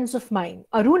two friends of mine.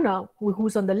 Aruna,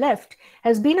 who's on the left,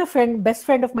 has been a best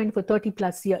friend of mine for 30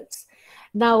 plus years.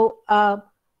 Now,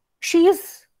 she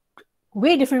is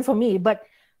way different from me, but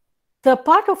the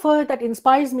part of her that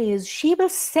inspires me is she will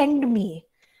send me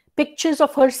pictures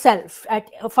of herself at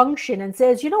a function and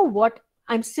says, you know what,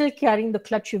 I'm still carrying the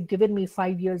clutch you've given me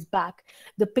 5 years back.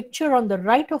 The picture on the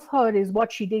right of her is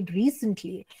what she did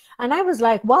recently. And I was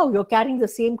like, wow, you're carrying the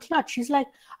same clutch. She's like,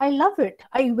 I love it.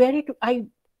 I wear it. I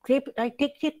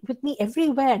take it with me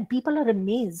everywhere, and people are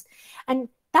amazed. And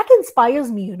that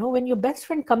inspires me, when your best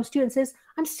friend comes to you and says,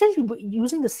 I'm still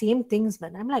using the same things,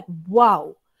 man. I'm like,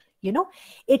 wow,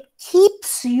 it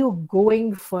keeps you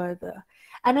going further.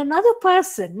 And another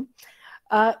person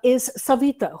is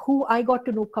Savita, who I got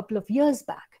to know a couple of years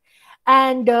back.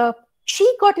 And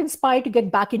she got inspired to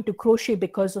get back into crochet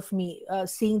because of me,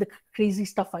 seeing the crazy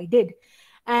stuff I did.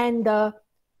 And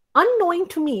unknowing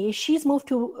to me, she's moved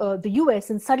to the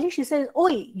US, and suddenly she says,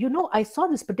 "Oi, I saw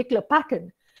this particular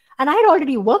pattern." And I had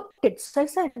already worked it. So I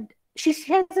said, she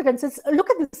shares it and says, "Look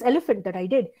at this elephant that I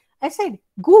did." I said,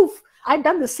 "Goof, I've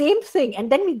done the same thing."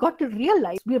 And then we got to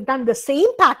realize we have done the same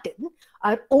pattern,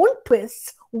 our own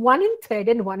twists, one in thread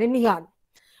and one in yarn.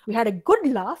 We had a good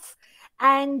laugh,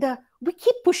 and we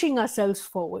keep pushing ourselves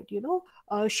forward.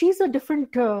 She's a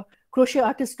different crochet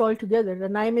artist altogether,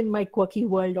 and I'm in my quirky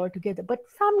world altogether. But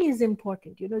family is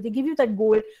important. They give you that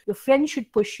goal. Your friends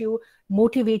should push you,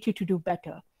 motivate you to do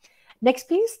better. Next,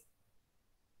 please.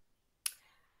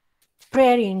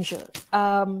 Prayer angel.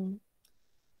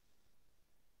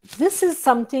 This is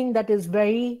something that is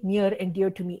very near and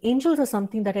dear to me. Angels are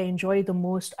something that I enjoy the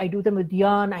most. I do them with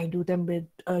yarn. I do them with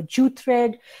jute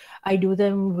thread. I do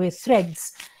them with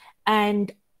threads.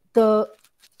 And the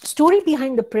story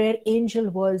behind the prayer angel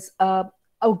was a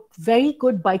very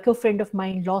good biker friend of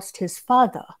mine lost his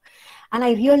father. And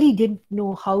I really didn't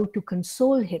know how to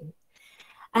console him.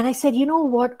 And I said, you know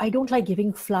what? I don't like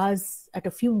giving flowers at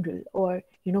a funeral, or,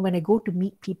 when I go to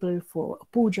meet people for a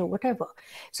puja or whatever.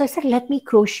 So I said, let me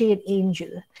crochet an angel.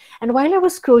 And while I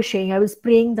was crocheting, I was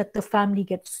praying that the family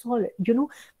gets solid,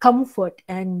 comfort,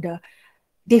 and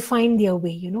they find their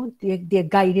way, they're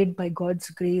guided by God's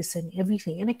grace and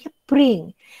everything. And I kept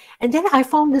praying. And then I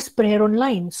found this prayer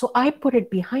online. So I put it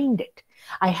behind it.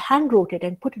 I hand wrote it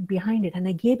and put it behind it, and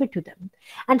I gave it to them.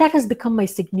 And that has become my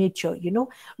signature.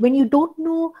 When you don't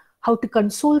know how to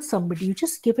console somebody, you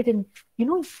just give it, and,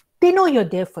 they know you're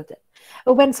there for them.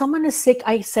 When someone is sick,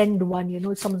 I send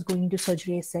one. Someone's going into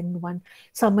surgery, I send one.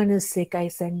 Someone is sick, I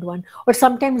send one. Or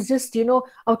sometimes just,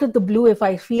 out of the blue, if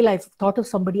I feel I've thought of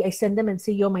somebody, I send them and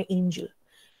say, you're my angel.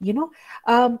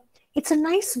 It's a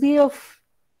nice way of,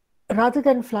 rather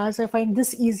than flowers, I find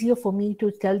this easier for me to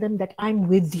tell them that I'm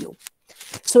with you.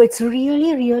 So it's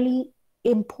really, really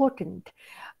important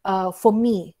for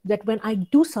me that when I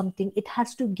do something, it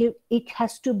has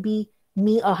to be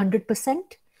me 100%.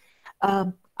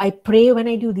 I pray when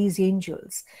I do these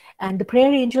angels, and the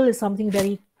prayer angel is something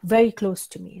very, very close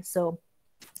to me. So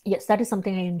yes, that is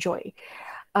something I enjoy.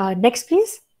 Next,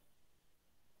 please.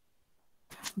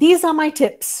 These are my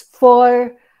tips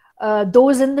for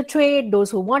those in the trade, those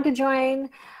who want to join.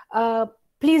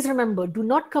 Please remember, do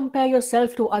not compare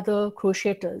yourself to other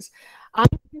crocheters. I'm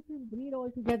a different breed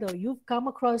altogether. You've come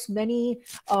across many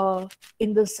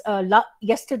in this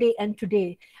yesterday and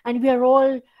today, and we are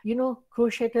all,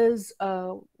 crocheters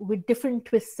with different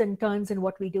twists and turns in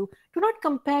what we do. Do not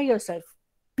compare yourself.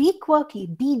 Be quirky,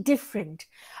 be different.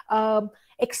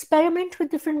 Experiment with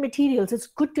different materials. It's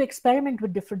good to experiment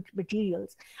with different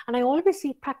materials. And I always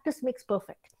say practice makes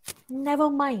perfect. Never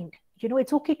mind.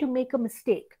 It's okay to make a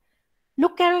mistake.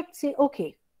 Look at it, say,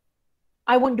 okay,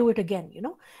 I won't do it again,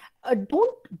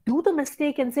 Don't do the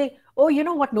mistake and say, oh, you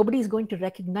know what, nobody's going to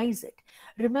recognize it.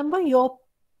 Remember,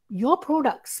 your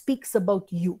product speaks about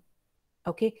you,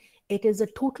 okay? It is a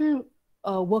total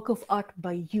work of art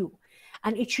by you.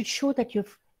 And it should show that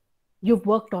you've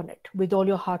worked on it with all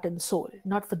your heart and soul,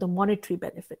 not for the monetary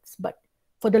benefits, but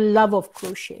for the love of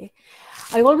crochet.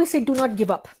 I always say, do not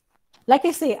give up. Like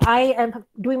I say, I am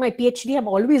doing my PhD. I'm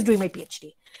always doing my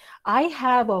PhD. I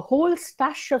have a whole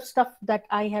stash of stuff that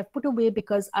I have put away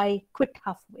because I quit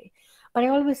halfway. But I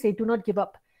always say, do not give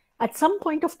up. At some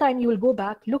point of time, you will go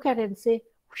back, look at it and say,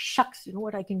 shucks, you know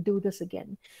what, I can do this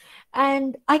again.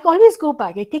 And I always go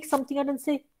back. I take something out and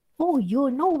say, oh, you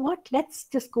know what? Let's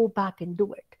just go back and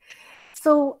do it.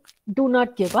 So do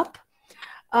not give up.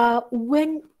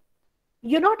 When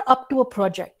you're not up to a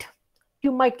project,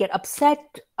 you might get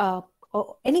upset,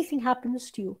 or anything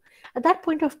happens to you. At that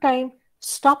point of time,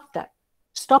 stop that.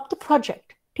 Stop the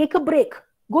project. Take a break.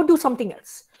 Go do something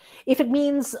else. If it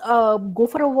means go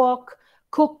for a walk,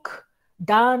 cook,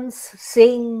 dance,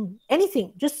 sing,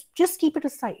 anything, just keep it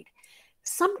aside.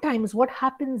 Sometimes what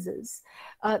happens is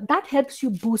that helps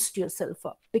you boost yourself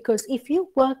up, because if you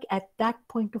work at that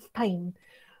point of time,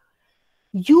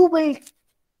 you will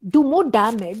do more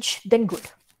damage than good.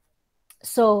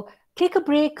 So take a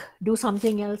break, do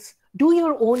something else, do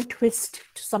your own twist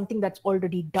to something that's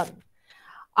already done.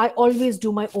 I always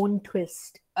do my own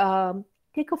twist.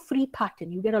 Take a free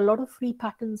pattern. You get a lot of free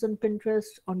patterns on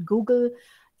Pinterest, on Google.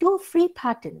 Do a free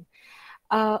pattern.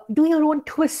 Do your own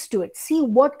twist to it. See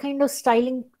what kind of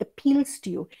styling appeals to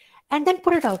you, and then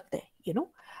put it out there. You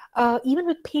know, even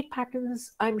with paid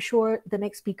patterns, I'm sure the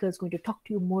next speaker is going to talk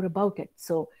to you more about it.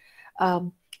 So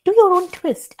do your own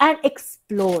twist and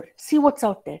explore. See what's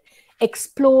out there.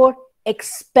 Explore,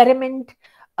 experiment,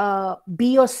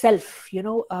 be yourself. You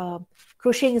know,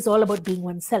 crocheting is all about being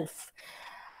oneself.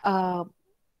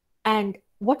 And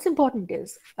what's important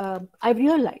is, I've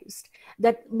realized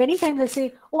that many times I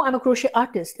say, oh, I'm a crochet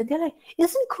artist. And they're like,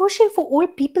 isn't crochet for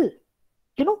old people?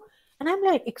 You know? And I'm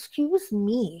like, excuse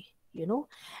me, you know?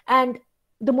 And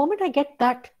the moment I get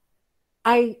that,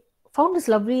 I found this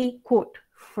lovely quote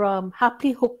from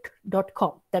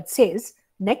happyhooked.com that says,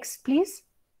 next, please.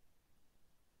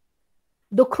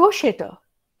 The crocheter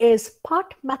is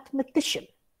part mathematician,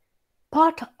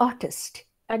 part artist,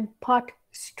 and part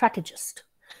strategist.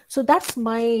 So that's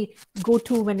my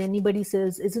go-to when anybody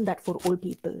says, isn't that for old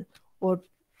people or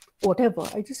whatever?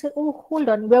 I just say, oh, hold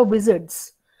on, we're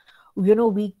wizards. You know,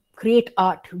 we create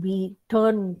art. We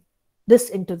turn this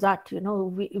into that, you know,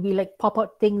 we like pop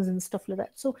out things and stuff like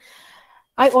that. So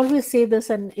I always say this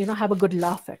and, you know, have a good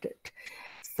laugh at it.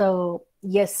 So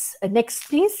yes, next,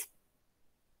 please.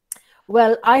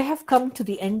 Well, I have come to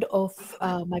the end of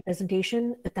my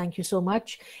presentation. Thank you so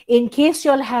much. In case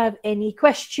you all have any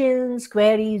questions,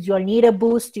 queries, you all need a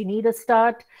boost, you need a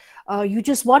start, you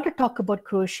just want to talk about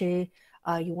crochet,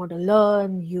 you want to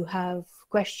learn, you have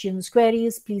questions,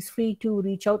 queries, please free to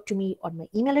reach out to me on my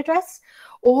email address,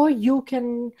 or you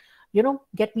can, you know,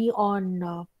 get me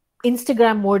on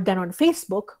Instagram more than on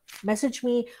Facebook. Message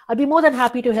me. I'll be more than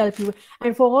happy to help you.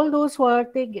 And for all those who are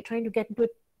trying to get into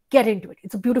it, get into it.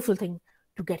 It's a beautiful thing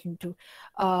to get into.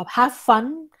 Have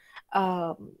fun.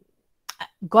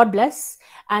 God bless.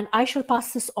 And I shall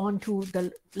pass this on to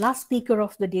the last speaker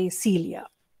of the day, Celia.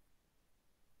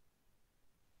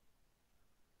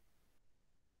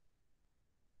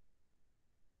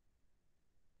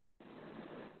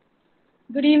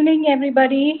 Good evening,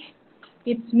 everybody.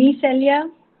 It's me, Celia,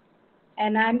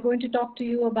 and I'm going to talk to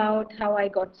you about how I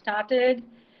got started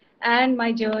and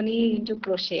my journey into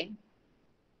crochet.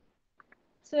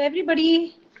 So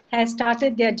everybody has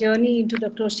started their journey into the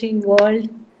crocheting world,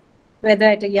 whether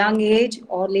at a young age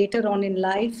or later on in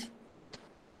life.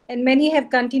 And many have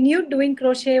continued doing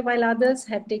crochet while others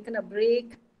have taken a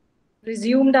break,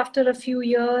 resumed after a few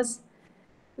years,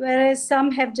 whereas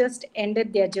some have just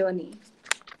ended their journey.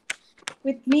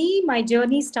 With me, my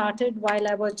journey started while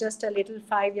I was just a little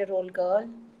 5-year-old girl.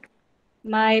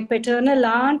 My paternal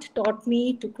aunt taught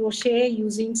me to crochet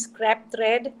using scrap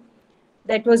thread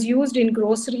that was used in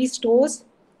grocery stores.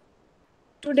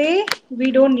 Today, we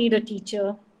don't need a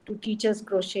teacher to teach us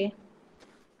crochet.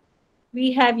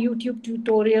 We have YouTube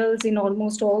tutorials in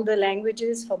almost all the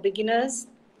languages for beginners,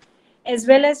 as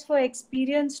well as for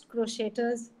experienced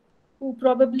crocheters who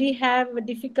probably have a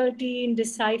difficulty in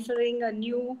deciphering a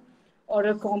new or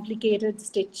a complicated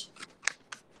stitch.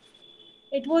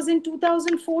 It was in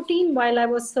 2014, while I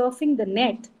was surfing the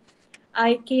net,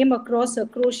 I came across a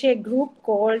crochet group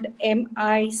called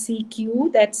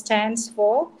MICQ, that stands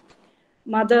for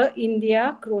Mother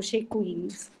India Crochet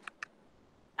Queens.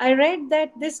 I read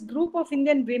that this group of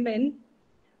Indian women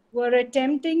were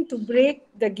attempting to break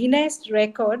the Guinness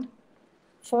record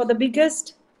for the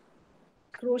biggest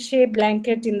crochet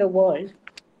blanket in the world.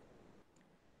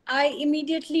 I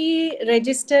immediately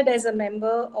registered as a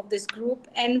member of this group,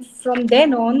 and from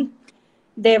then on,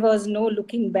 there was no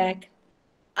looking back.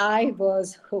 I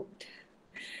was hooked.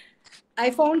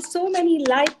 I found so many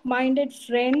like-minded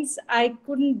friends. I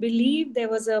couldn't believe there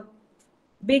was a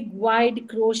big, wide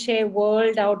crochet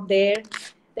world out there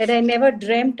that I never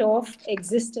dreamt of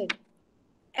existed.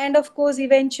 And of course,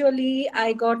 eventually,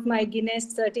 I got my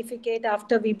Guinness certificate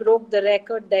after we broke the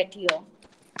record that year.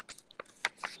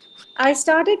 I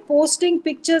started posting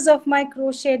pictures of my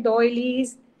crochet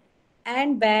doilies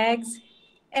and bags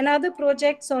and other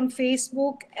projects on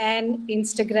Facebook and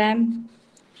Instagram.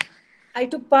 I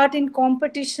took part in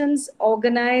competitions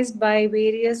organized by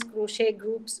various crochet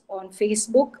groups on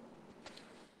Facebook.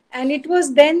 And it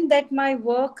was then that my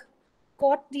work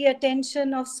caught the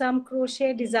attention of some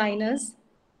crochet designers.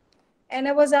 And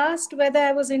I was asked whether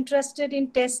I was interested in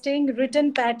testing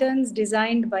written patterns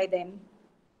designed by them.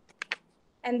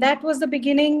 And that was the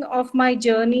beginning of my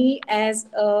journey as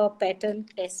a pattern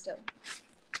tester.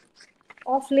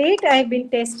 Of late, I've been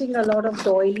testing a lot of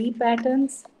doily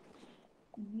patterns.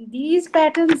 These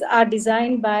patterns are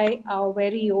designed by our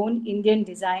very own Indian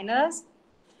designers,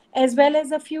 as well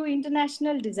as a few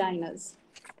international designers.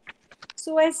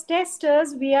 So as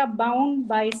testers, we are bound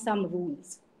by some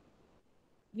rules.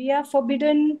 We are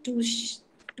forbidden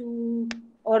to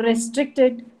or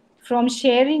restricted from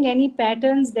sharing any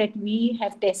patterns that we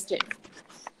have tested.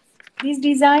 These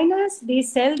designers, they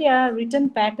sell their written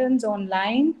patterns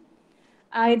online,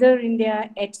 either in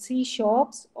their Etsy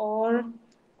shops or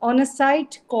on a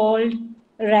site called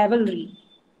Ravelry.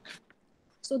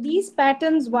 So these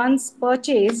patterns, once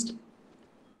purchased,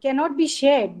 cannot be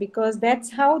shared because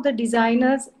that's how the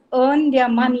designers earn their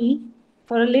money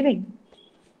for a living.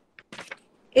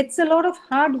 It's a lot of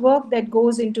hard work that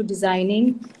goes into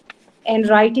designing and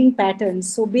writing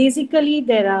patterns. So basically,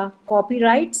 there are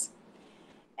copyrights,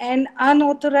 and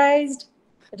unauthorized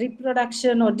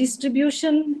reproduction or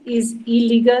distribution is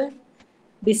illegal,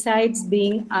 besides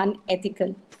being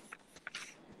unethical.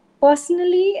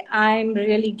 Personally, I'm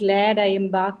really glad I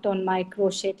embarked on my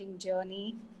crocheting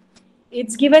journey.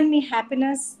 It's given me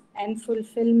happiness and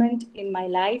fulfillment in my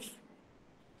life.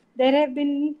 There have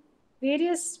been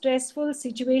various stressful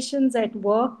situations at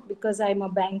work because I'm a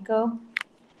banker,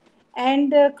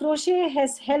 and crochet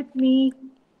has helped me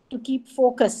to keep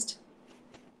focused.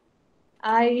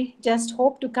 I just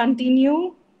hope to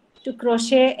continue to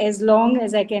crochet as long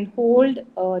as I can hold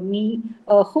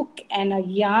a hook and a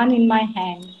yarn in my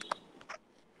hand.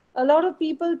 A lot of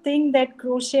people think that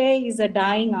crochet is a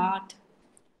dying art.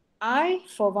 I,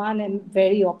 for one, am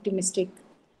very optimistic.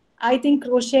 I think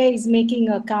crochet is making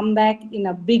a comeback in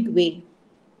a big way.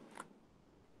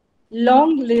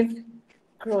 Long live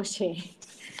crochet.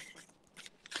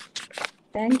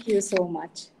 Thank you so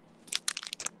much.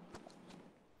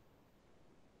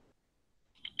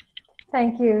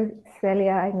 Thank you,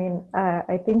 Celia. I mean,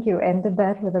 I think you ended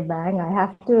that with a bang. I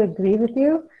have to agree with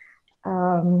you.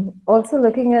 Also,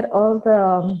 looking at all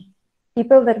the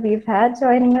people that we've had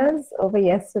joining us over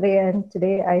yesterday and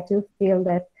today, I do feel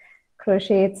that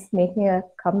crochet is making a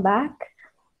comeback.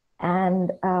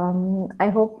 And I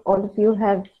hope all of you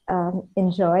have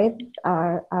enjoyed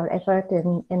our effort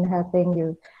in helping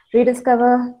you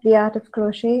rediscover the art of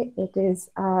crochet. It is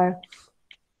our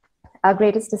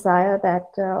greatest desire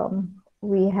that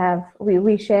we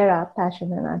share our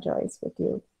passion and our joys with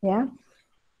you. Yeah.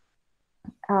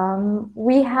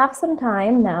 We have some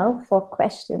time now for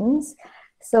questions.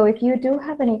 So if you do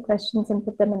have any questions and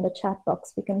put them in the chat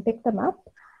box, we can pick them up.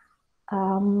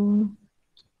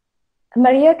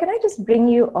 Maria, can I just bring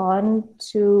you on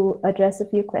to address a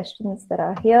few questions that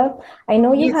are here? I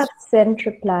know you have sent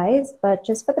replies, but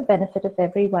just for the benefit of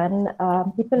everyone,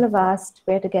 people have asked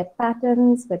where to get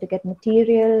patterns, where to get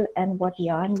material, and what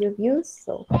yarn you've used.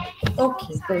 So,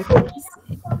 okay.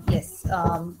 Yes.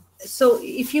 So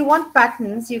if you want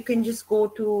patterns, you can just go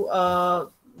to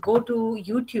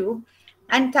YouTube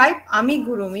and type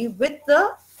amigurumi with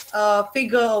the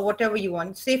figure or whatever you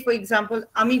want. Say, for example,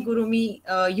 amigurumi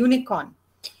unicorn.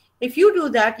 If you do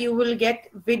that, you will get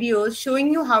videos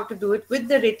showing you how to do it with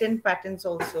the written patterns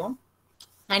also.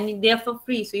 And they're for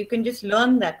free, so you can just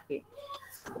learn that way.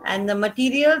 And the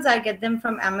materials, I get them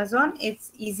from Amazon.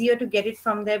 It's easier to get it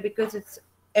from there because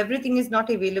everything is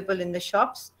not available in the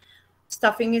shops.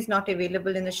 Stuffing is not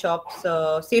available in the shops.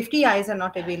 Safety eyes are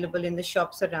not available in the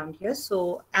shops around here.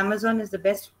 So Amazon is the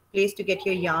best place to get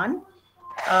your yarn.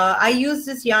 I use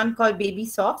this yarn called Baby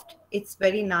Soft. It's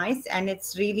very nice, and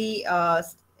it's really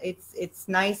it's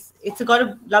nice. It's got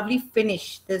a lovely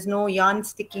finish. There's no yarn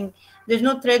sticking. There's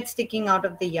no thread sticking out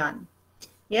of the yarn.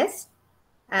 Yes.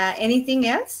 Anything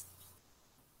else?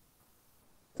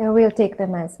 So we'll take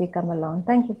them as we come along.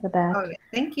 Thank you for that. All right.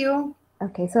 Thank you.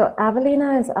 Okay, so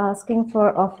Avelina is asking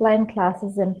for offline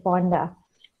classes in Fonda.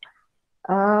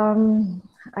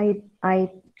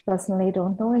 I personally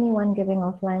don't know anyone giving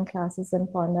offline classes in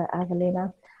Fonda,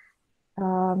 Avelina.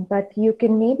 But you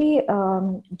can maybe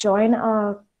join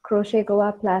our Crochet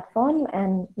Goa platform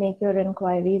and make your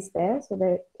inquiries there, so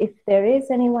that if there is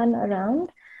anyone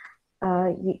around,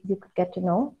 you could get to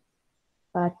know.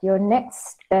 but your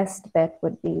next best bet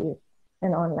would be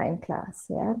an online class,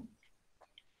 yeah?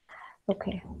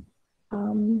 Okay.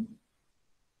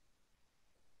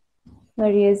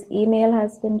 Maria's email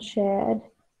has been shared.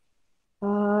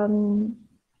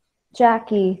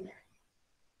 Jackie,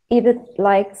 Edith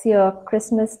likes your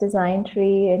Christmas design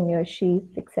tree and your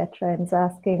sheep, etc., and is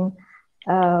asking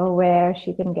where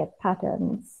she can get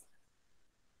patterns.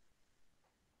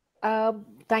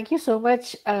 Thank you so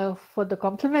much for the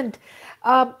compliment.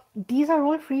 These are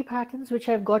all free patterns which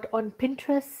I've got on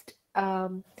Pinterest.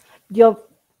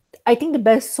 I think the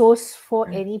best source for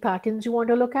any patterns you want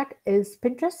to look at is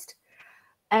Pinterest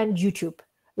and YouTube.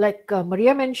 Like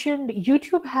Maria mentioned,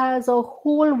 YouTube has a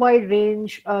whole wide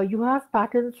range. You have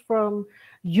patterns from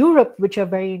Europe, which are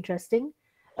very interesting.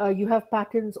 You have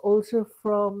patterns also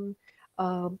from,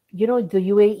 the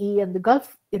UAE and the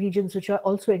Gulf regions, which are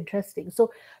also interesting.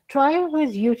 So try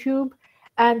with YouTube.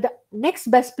 And the next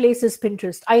best place is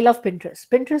Pinterest. I love Pinterest.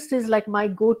 Pinterest is like my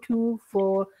go-to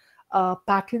for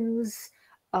patterns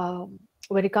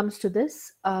when it comes to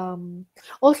this.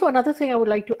 Also, another thing I would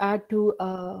like to add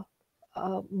to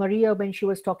Maria when she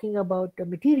was talking about the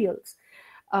materials.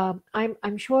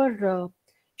 I'm sure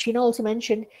Sheena also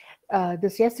mentioned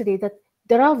this yesterday, that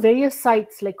there are various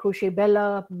sites like Crochet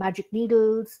Bella, Magic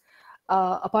Needles,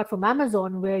 apart from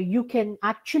Amazon, where you can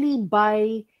actually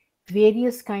buy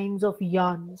various kinds of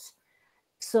yarns.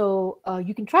 So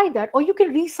you can try that, or you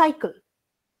can recycle.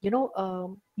 You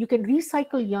can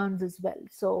recycle yarns as well.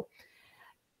 So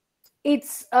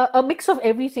it's a mix of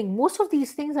everything. Most of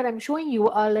these things that I'm showing you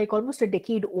are like almost a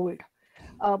decade old.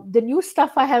 The new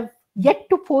stuff I have yet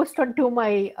to post onto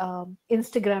my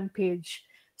Instagram page.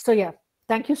 So yeah,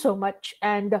 thank you so much.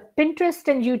 And Pinterest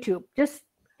and YouTube, just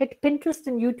hit Pinterest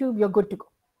and YouTube, you're good to go.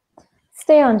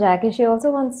 Stay on, Jackie. She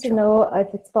also wants to know if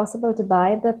it's possible to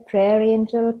buy the Prayer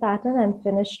Angel pattern and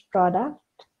finished product.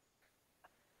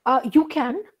 You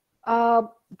can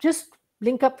just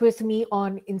link up with me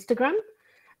on Instagram,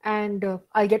 and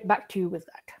I'll get back to you with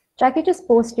that. Jackie, just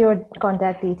post your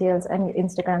contact details and your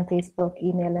Instagram, Facebook,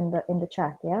 email in the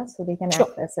chat, yeah, so they can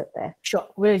access it there. Sure,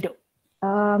 will do.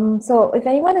 So if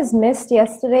anyone has missed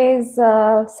yesterday's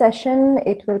session,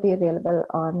 it will be available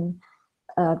on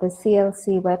the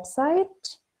CLC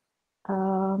website.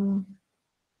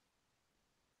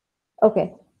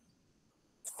 Okay.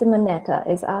 Simonetta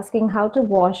is asking how to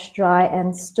wash, dry,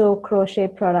 and store crochet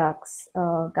products,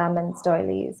 garments,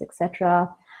 doilies, etc.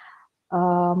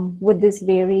 Would this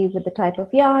vary with the type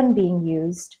of yarn being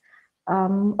used?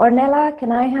 Ornella,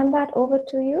 can I hand that over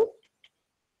to you?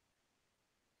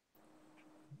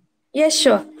 Yes,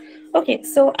 sure. Okay,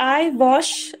 so I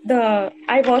wash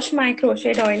my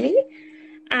crochet doily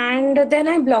and then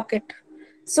I block it.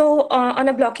 So on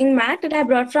a blocking mat that I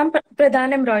brought from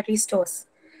Pradhan embroidery stores.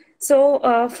 So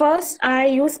first I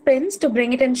use pins to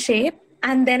bring it in shape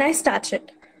and then I starch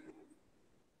it.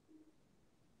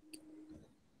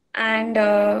 And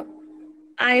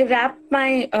I wrap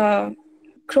my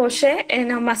crochet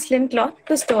in a muslin cloth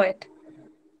to store it.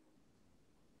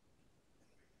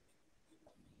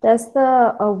 Does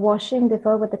the washing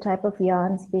differ with the type of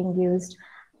yarns being used?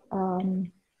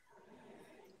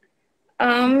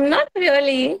 Not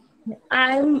really.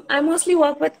 I mostly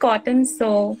work with cotton,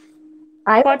 so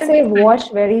I would say wash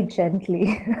very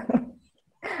gently.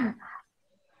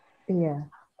 Yeah.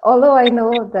 Although I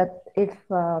know that if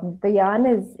the yarn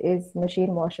is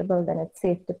machine washable, then it's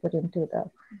safe to put into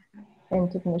the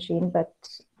machine. But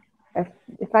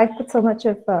if I put so much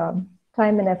of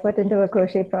time and effort into a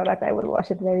crochet product, I would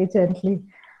wash it very gently.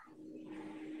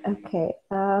 Okay.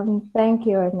 Thank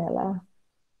you, Ornella.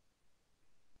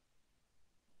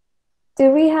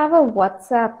 Do we have a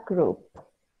WhatsApp group?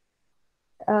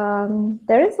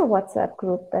 There is a WhatsApp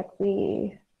group that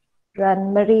we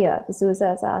run. Maria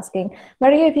D'Souza is asking.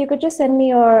 Maria, if you could just send me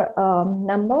your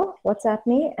number, WhatsApp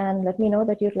me, and let me know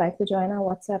that you'd like to join our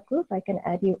WhatsApp group. I can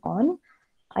add you on.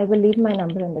 I will leave my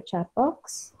number in the chat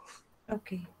box.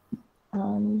 Okay.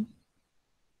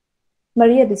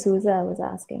 Maria D'Souza was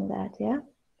asking that, yeah?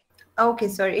 Okay,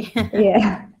 sorry.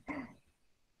 Yeah.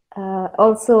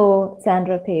 Also,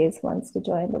 Sandra Pays wants to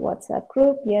join the WhatsApp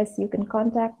group. Yes, you can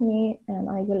contact me and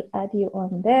I will add you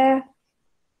on there.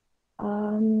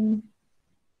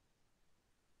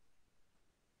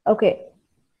 Okay.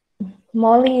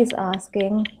 Molly is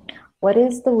asking, what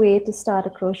is the way to start a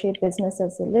crochet business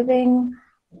as a living?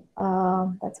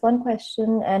 That's one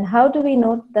question. And how do we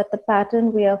know that the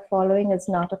pattern we are following is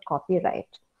not a copyright?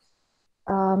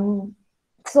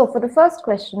 So for the first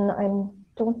question, I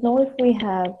don't know if we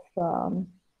have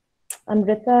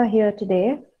Amrita here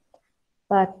today,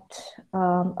 but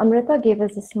Amrita gave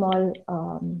us a small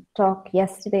talk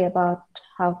yesterday about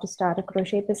how to start a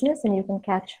crochet business, and you can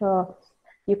catch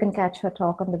her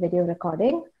talk on the video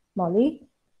recording, Molly.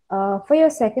 For your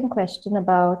second question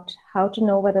about how to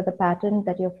know whether the pattern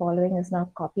that you're following is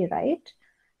not copyright,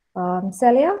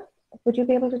 Celia, would you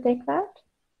be able to take that?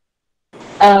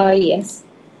 Yes.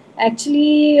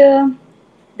 Actually,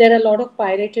 there are a lot of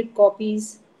pirated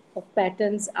copies of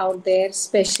patterns out there,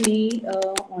 especially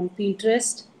on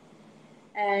Pinterest.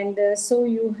 And so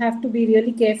you have to be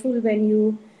really careful when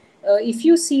you, if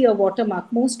you see a watermark,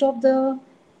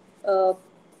 uh,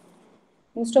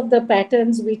 most of the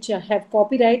patterns which have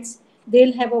copyrights,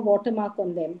 they'll have a watermark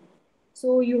on them.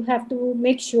 So you have to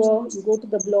make sure you go to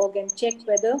the blog and check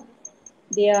whether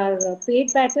they are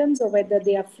paid patterns or whether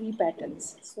they are free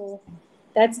patterns. So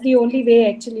that's the only way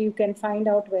actually you can find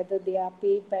out whether they are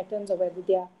paid patterns or whether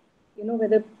they are,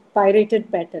 whether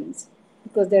pirated patterns,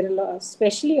 because there are a lot,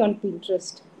 especially on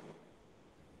Pinterest.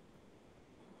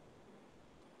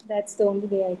 That's the only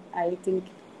way I think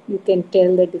you can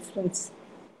tell the difference.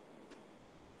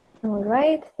 All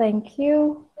right, thank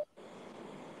you.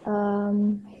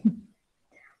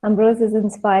 Ambrose is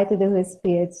inspired to do his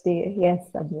PhD. Yes,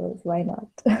 Ambrose, why not?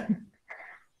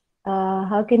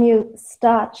 How can you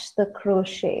starch the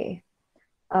crochet?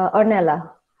 Ornella,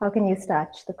 how can you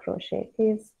starch the crochet,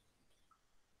 please?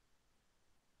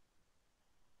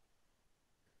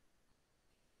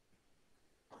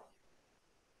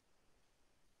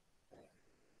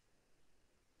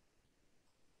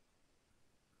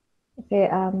 Okay,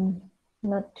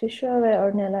 not too sure where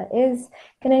Ornella is.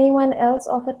 Can anyone else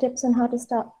offer tips on how to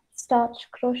starch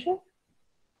crochet?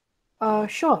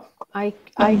 Sure, I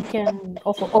can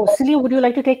offer. Oh, Celia, would you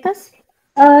like to take this?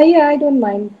 Yeah, I don't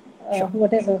mind. Sure.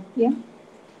 Whatever. Yeah,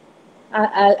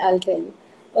 I'll tell you.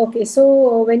 Okay,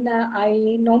 so when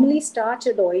I normally starch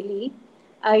a doily,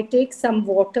 I take some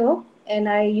water and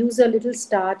I use a little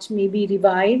starch, maybe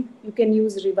Revive. You can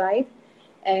use Revive,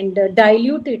 and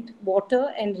dilute it.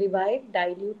 Water and Revive,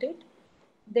 dilute it.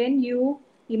 Then you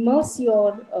immerse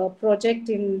your project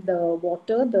in the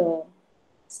water, the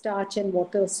starch and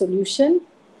water solution,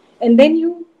 and then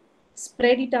you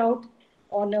spread it out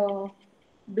on a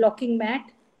blocking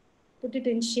mat, put it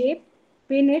in shape,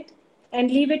 pin it, and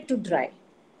leave it to dry.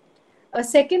 A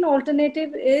second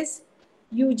alternative is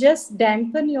you just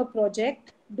dampen your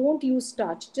project. Don't use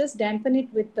starch, just dampen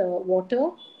it with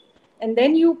water, and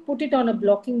then you put it on a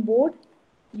blocking board.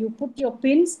 You put your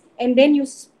pins, and then you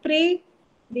spray.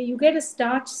 You get a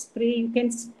starch spray. You can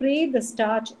spray the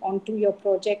starch onto your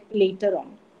project later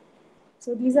on.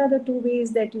 So these are the two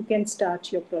ways that you can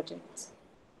starch your projects.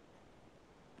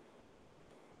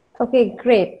 Okay,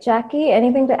 great. Jackie,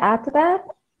 anything to add to that?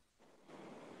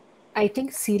 I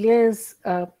think Celia has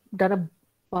done a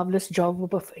marvelous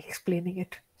job of explaining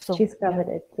it. So she's covered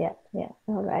it. Yeah.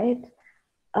 All right.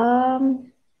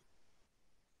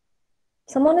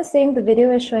 Someone is saying the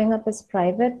video is showing up as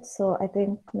private, so I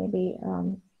think maybe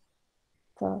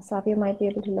so Savia might be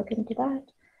able to look into that.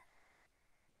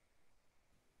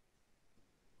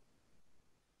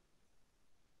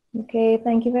 Okay,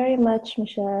 thank you very much,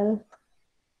 Michelle.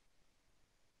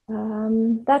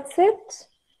 That's it.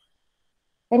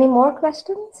 Any more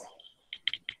questions?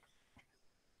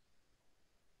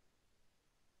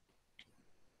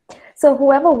 So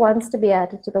whoever wants to be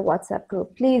added to the WhatsApp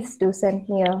group, please do send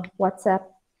me a WhatsApp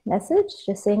message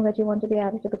just saying that you want to be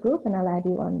added to the group, and I'll add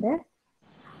you on there.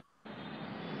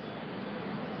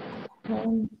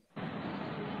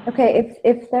 Okay,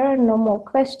 if there are no more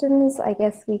questions, I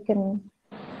guess we can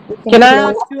Can I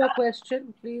ask you a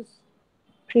question, please?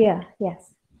 Priya,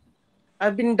 yes.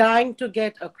 I've been dying to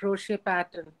get a crochet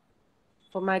pattern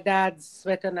for my dad's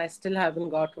sweater, and I still haven't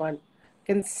got one.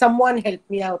 Can someone help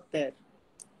me out there?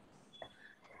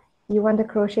 You want a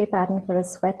crochet pattern for a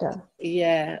sweater?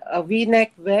 Yeah, a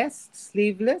V-neck vest,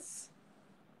 sleeveless.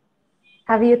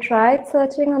 Have you tried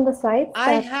searching on the sites?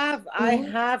 I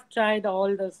have tried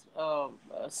all the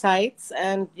sites,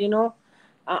 and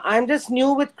I'm just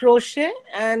new with crochet,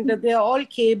 and they're all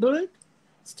cabled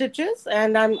stitches,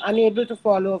 and I'm unable to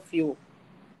follow a few.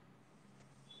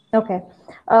 Okay.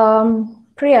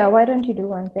 Priya, why don't you do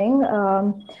one thing?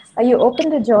 Are you open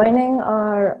to joining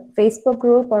our Facebook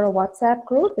group or a WhatsApp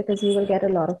group? Because you will get a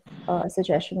lot of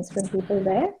suggestions from people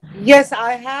there. Yes,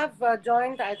 I have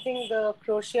joined, I think, the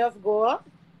Crochet of Goa.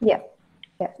 Yeah.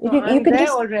 So I'm there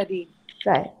already.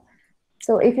 Right.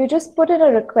 So if you just put in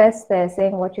a request there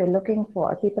saying what you're looking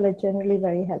for, people are generally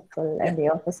very helpful and they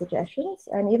offer suggestions.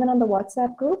 And even on the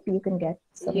WhatsApp group, you can get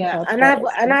some. Yeah, and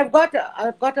I've got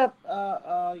a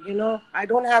I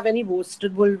don't have any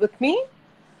worsted wool with me.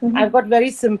 I've got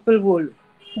very simple wool.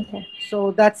 Okay.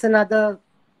 So that's another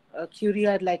query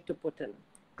I'd like to put in.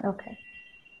 Okay.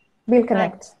 We'll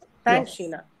connect. Thanks, Yes.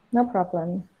 Sheena. No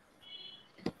problem.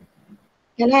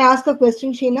 Can I ask a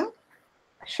question, Sheena?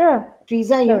 Sure.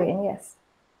 Teresa, you? Doreen, yes.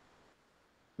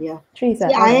 Yeah. Teresa,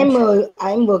 See, Orange.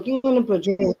 I'm working on a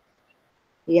project.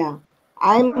 Yeah.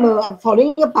 I'm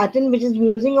following a pattern which is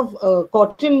using of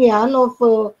cotton yarn of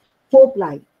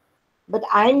 4-ply, but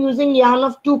I'm using yarn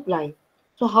of 2-ply.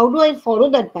 So how do I follow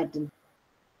that pattern?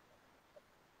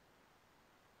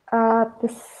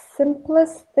 The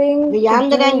simplest thing The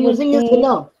yarn to that I'm do would using is be,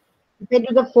 thinner compared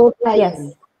to the 4-ply yes,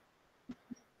 yarn.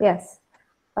 yes.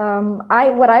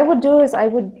 What I would do is I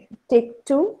would take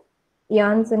 2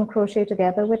 yarns and crochet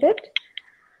together with it.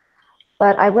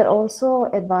 But I would also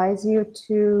advise you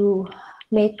to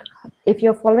make, if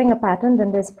you're following a pattern,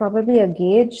 then there's probably a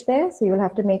gauge there. So you'll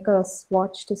have to make a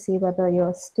swatch to see whether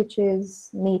your stitches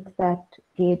meet that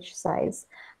gauge size.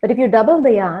 But if you double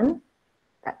the yarn,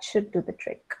 that should do the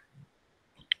trick.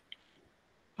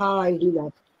 I'll do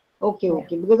that. Okay,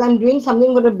 okay. Because I'm doing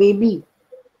something for a baby.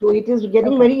 So it is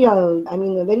getting very,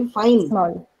 very fine.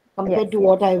 Small. Compared to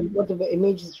what the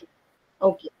image is.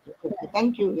 Okay, okay.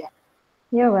 Thank you. Yeah.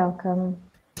 You're welcome.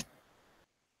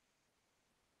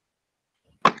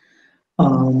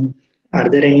 Are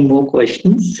there any more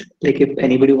questions? Like if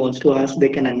anybody wants to ask, they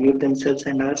can unmute themselves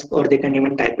and ask, or they can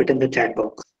even type it in the chat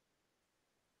box.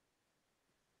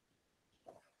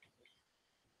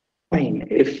 Fine.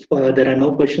 If there are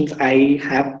no questions, I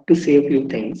have to say a few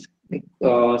things.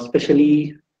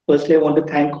 Especially, firstly, I want to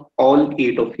thank all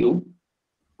 8 of you.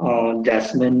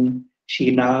 Jasmine,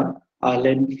 Sheena,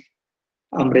 Alan,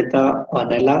 Amrita,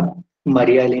 Anela,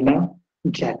 Maria Elena,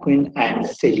 Jacqueline, and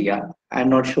Celia. I'm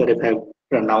not sure if I've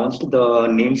pronounced the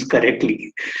names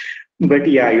correctly, but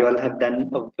yeah, you all have done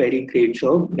a very great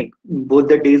job. Like, both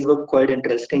the days were quite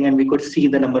interesting, and we could see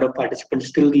the number of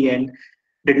participants till the end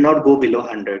did not go below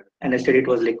 100. And yesterday it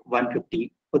was like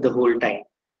 150 for the whole time.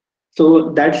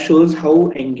 So that shows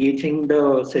how engaging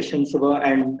the sessions were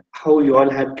and how you all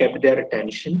have kept their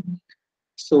attention.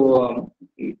 So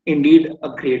indeed a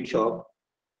great job.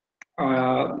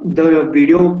 The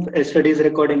video yesterday's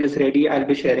recording is ready. I'll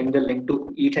be sharing the link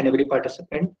to each and every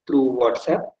participant through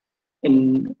WhatsApp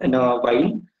in a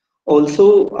while.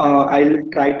 Also, I'll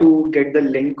try to get the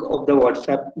link of the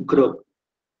WhatsApp group,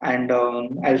 and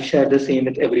I'll share the same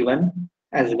with everyone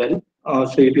as well.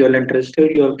 So if you're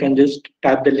interested, you all can just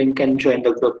tap the link and join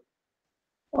the group.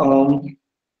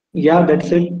 Yeah,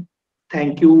 that's it.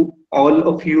 Thank you, all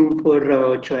of you,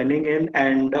 for joining in,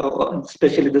 and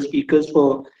especially the speakers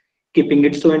for keeping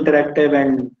it so interactive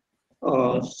and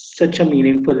such a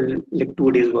meaningful like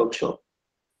 2 days workshop.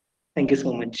 Thank you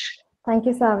so much. Thank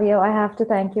you, Savio. I have to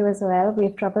thank you as well.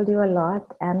 We've troubled you a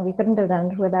lot, and we couldn't have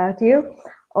done it without you.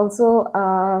 Also,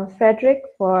 Frederick,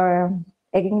 for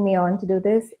egging me on to do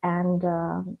this, and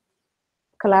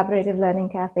Collaborative Learning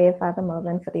Cafe, Father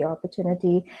Mervyn, for the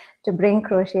opportunity to bring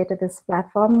crochet to this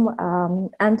platform,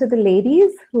 and to the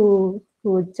ladies who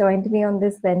joined me on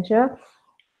this venture,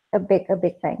 a big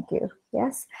thank you.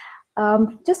 Yes.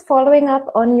 Just following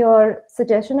up on your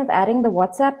suggestion of adding the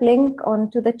WhatsApp link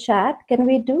onto the chat, can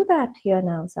we do that here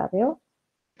now, Savio?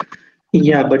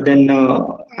 Yeah, but then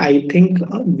I think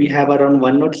we have around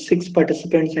 106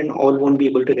 participants and all won't be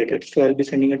able to get it. So I'll be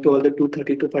sending it to all the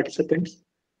 232 participants.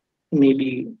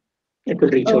 Maybe it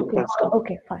will reach out faster.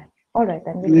 Okay, fine. All right,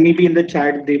 then. Maybe in the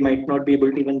chat, they might not be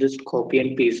able to even just copy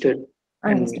and paste it.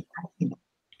 Understood.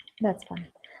 That's fine.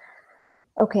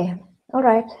 Okay. All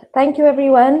right. Thank you,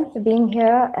 everyone, for being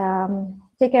here.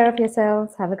 Take care of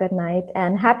yourselves. Have a good night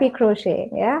and happy crochet.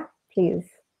 Yeah, please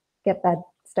get that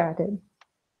started.